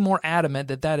not be more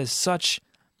adamant that is such.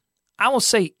 I will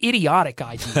say idiotic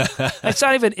idea. It's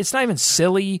not even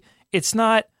silly. It's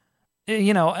not.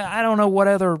 I don't know what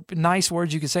other nice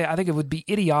words you could say. I think it would be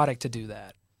idiotic to do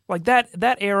that. Like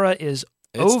that era is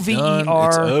OVER. It's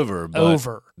over. But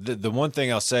over. The one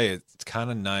thing I'll say, it's kind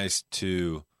of nice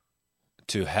to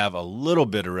have a little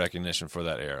bit of recognition for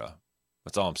that era.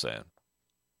 That's all I'm saying.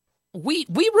 We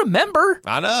remember.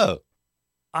 I know.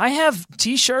 I have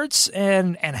T-shirts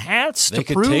and hats to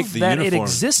prove that it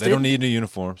existed. They don't need new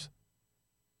uniforms.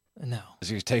 No.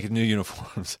 You could take new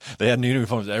uniforms. They had new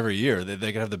uniforms every year.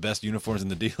 They could have the best uniforms in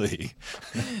the D-League.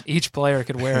 Each player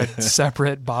could wear a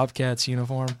separate Bobcats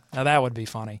uniform. Now, that would be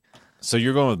funny. So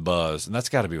you're going with Buzz, and that's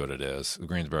got to be what it is, the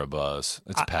Greensboro Buzz.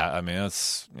 It's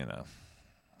it's,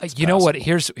 It's you know what?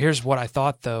 Here's what I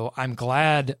thought, though. I'm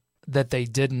glad that they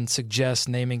didn't suggest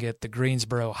naming it the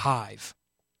Greensboro Hive,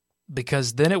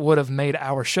 because then it would have made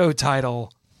our show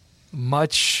title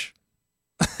much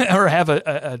or have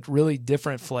a really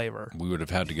different flavor. We would have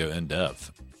had to go in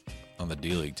depth on the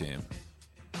D-League team.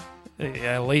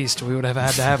 At least we would have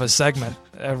had to have a segment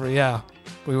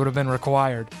we would have been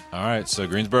required. All right, so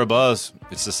Greensboro Buzz,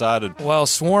 it's decided. Well,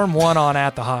 Swarm won on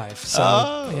At the Hive.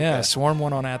 So, okay. Swarm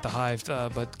won on At the Hive.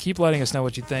 But keep letting us know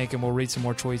what you think, and we'll read some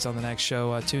more tweets on the next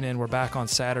show. Tune in. We're back on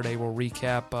Saturday. We'll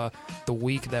recap the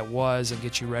week that was and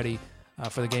get you ready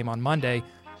for the game on Monday.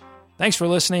 Thanks for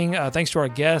listening. Thanks to our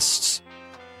guests,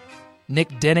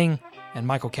 Nick Denning and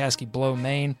Michael Caskey, Blow,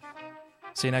 Maine.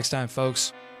 See you next time,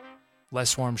 folks.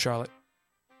 Less Swarm, Charlotte.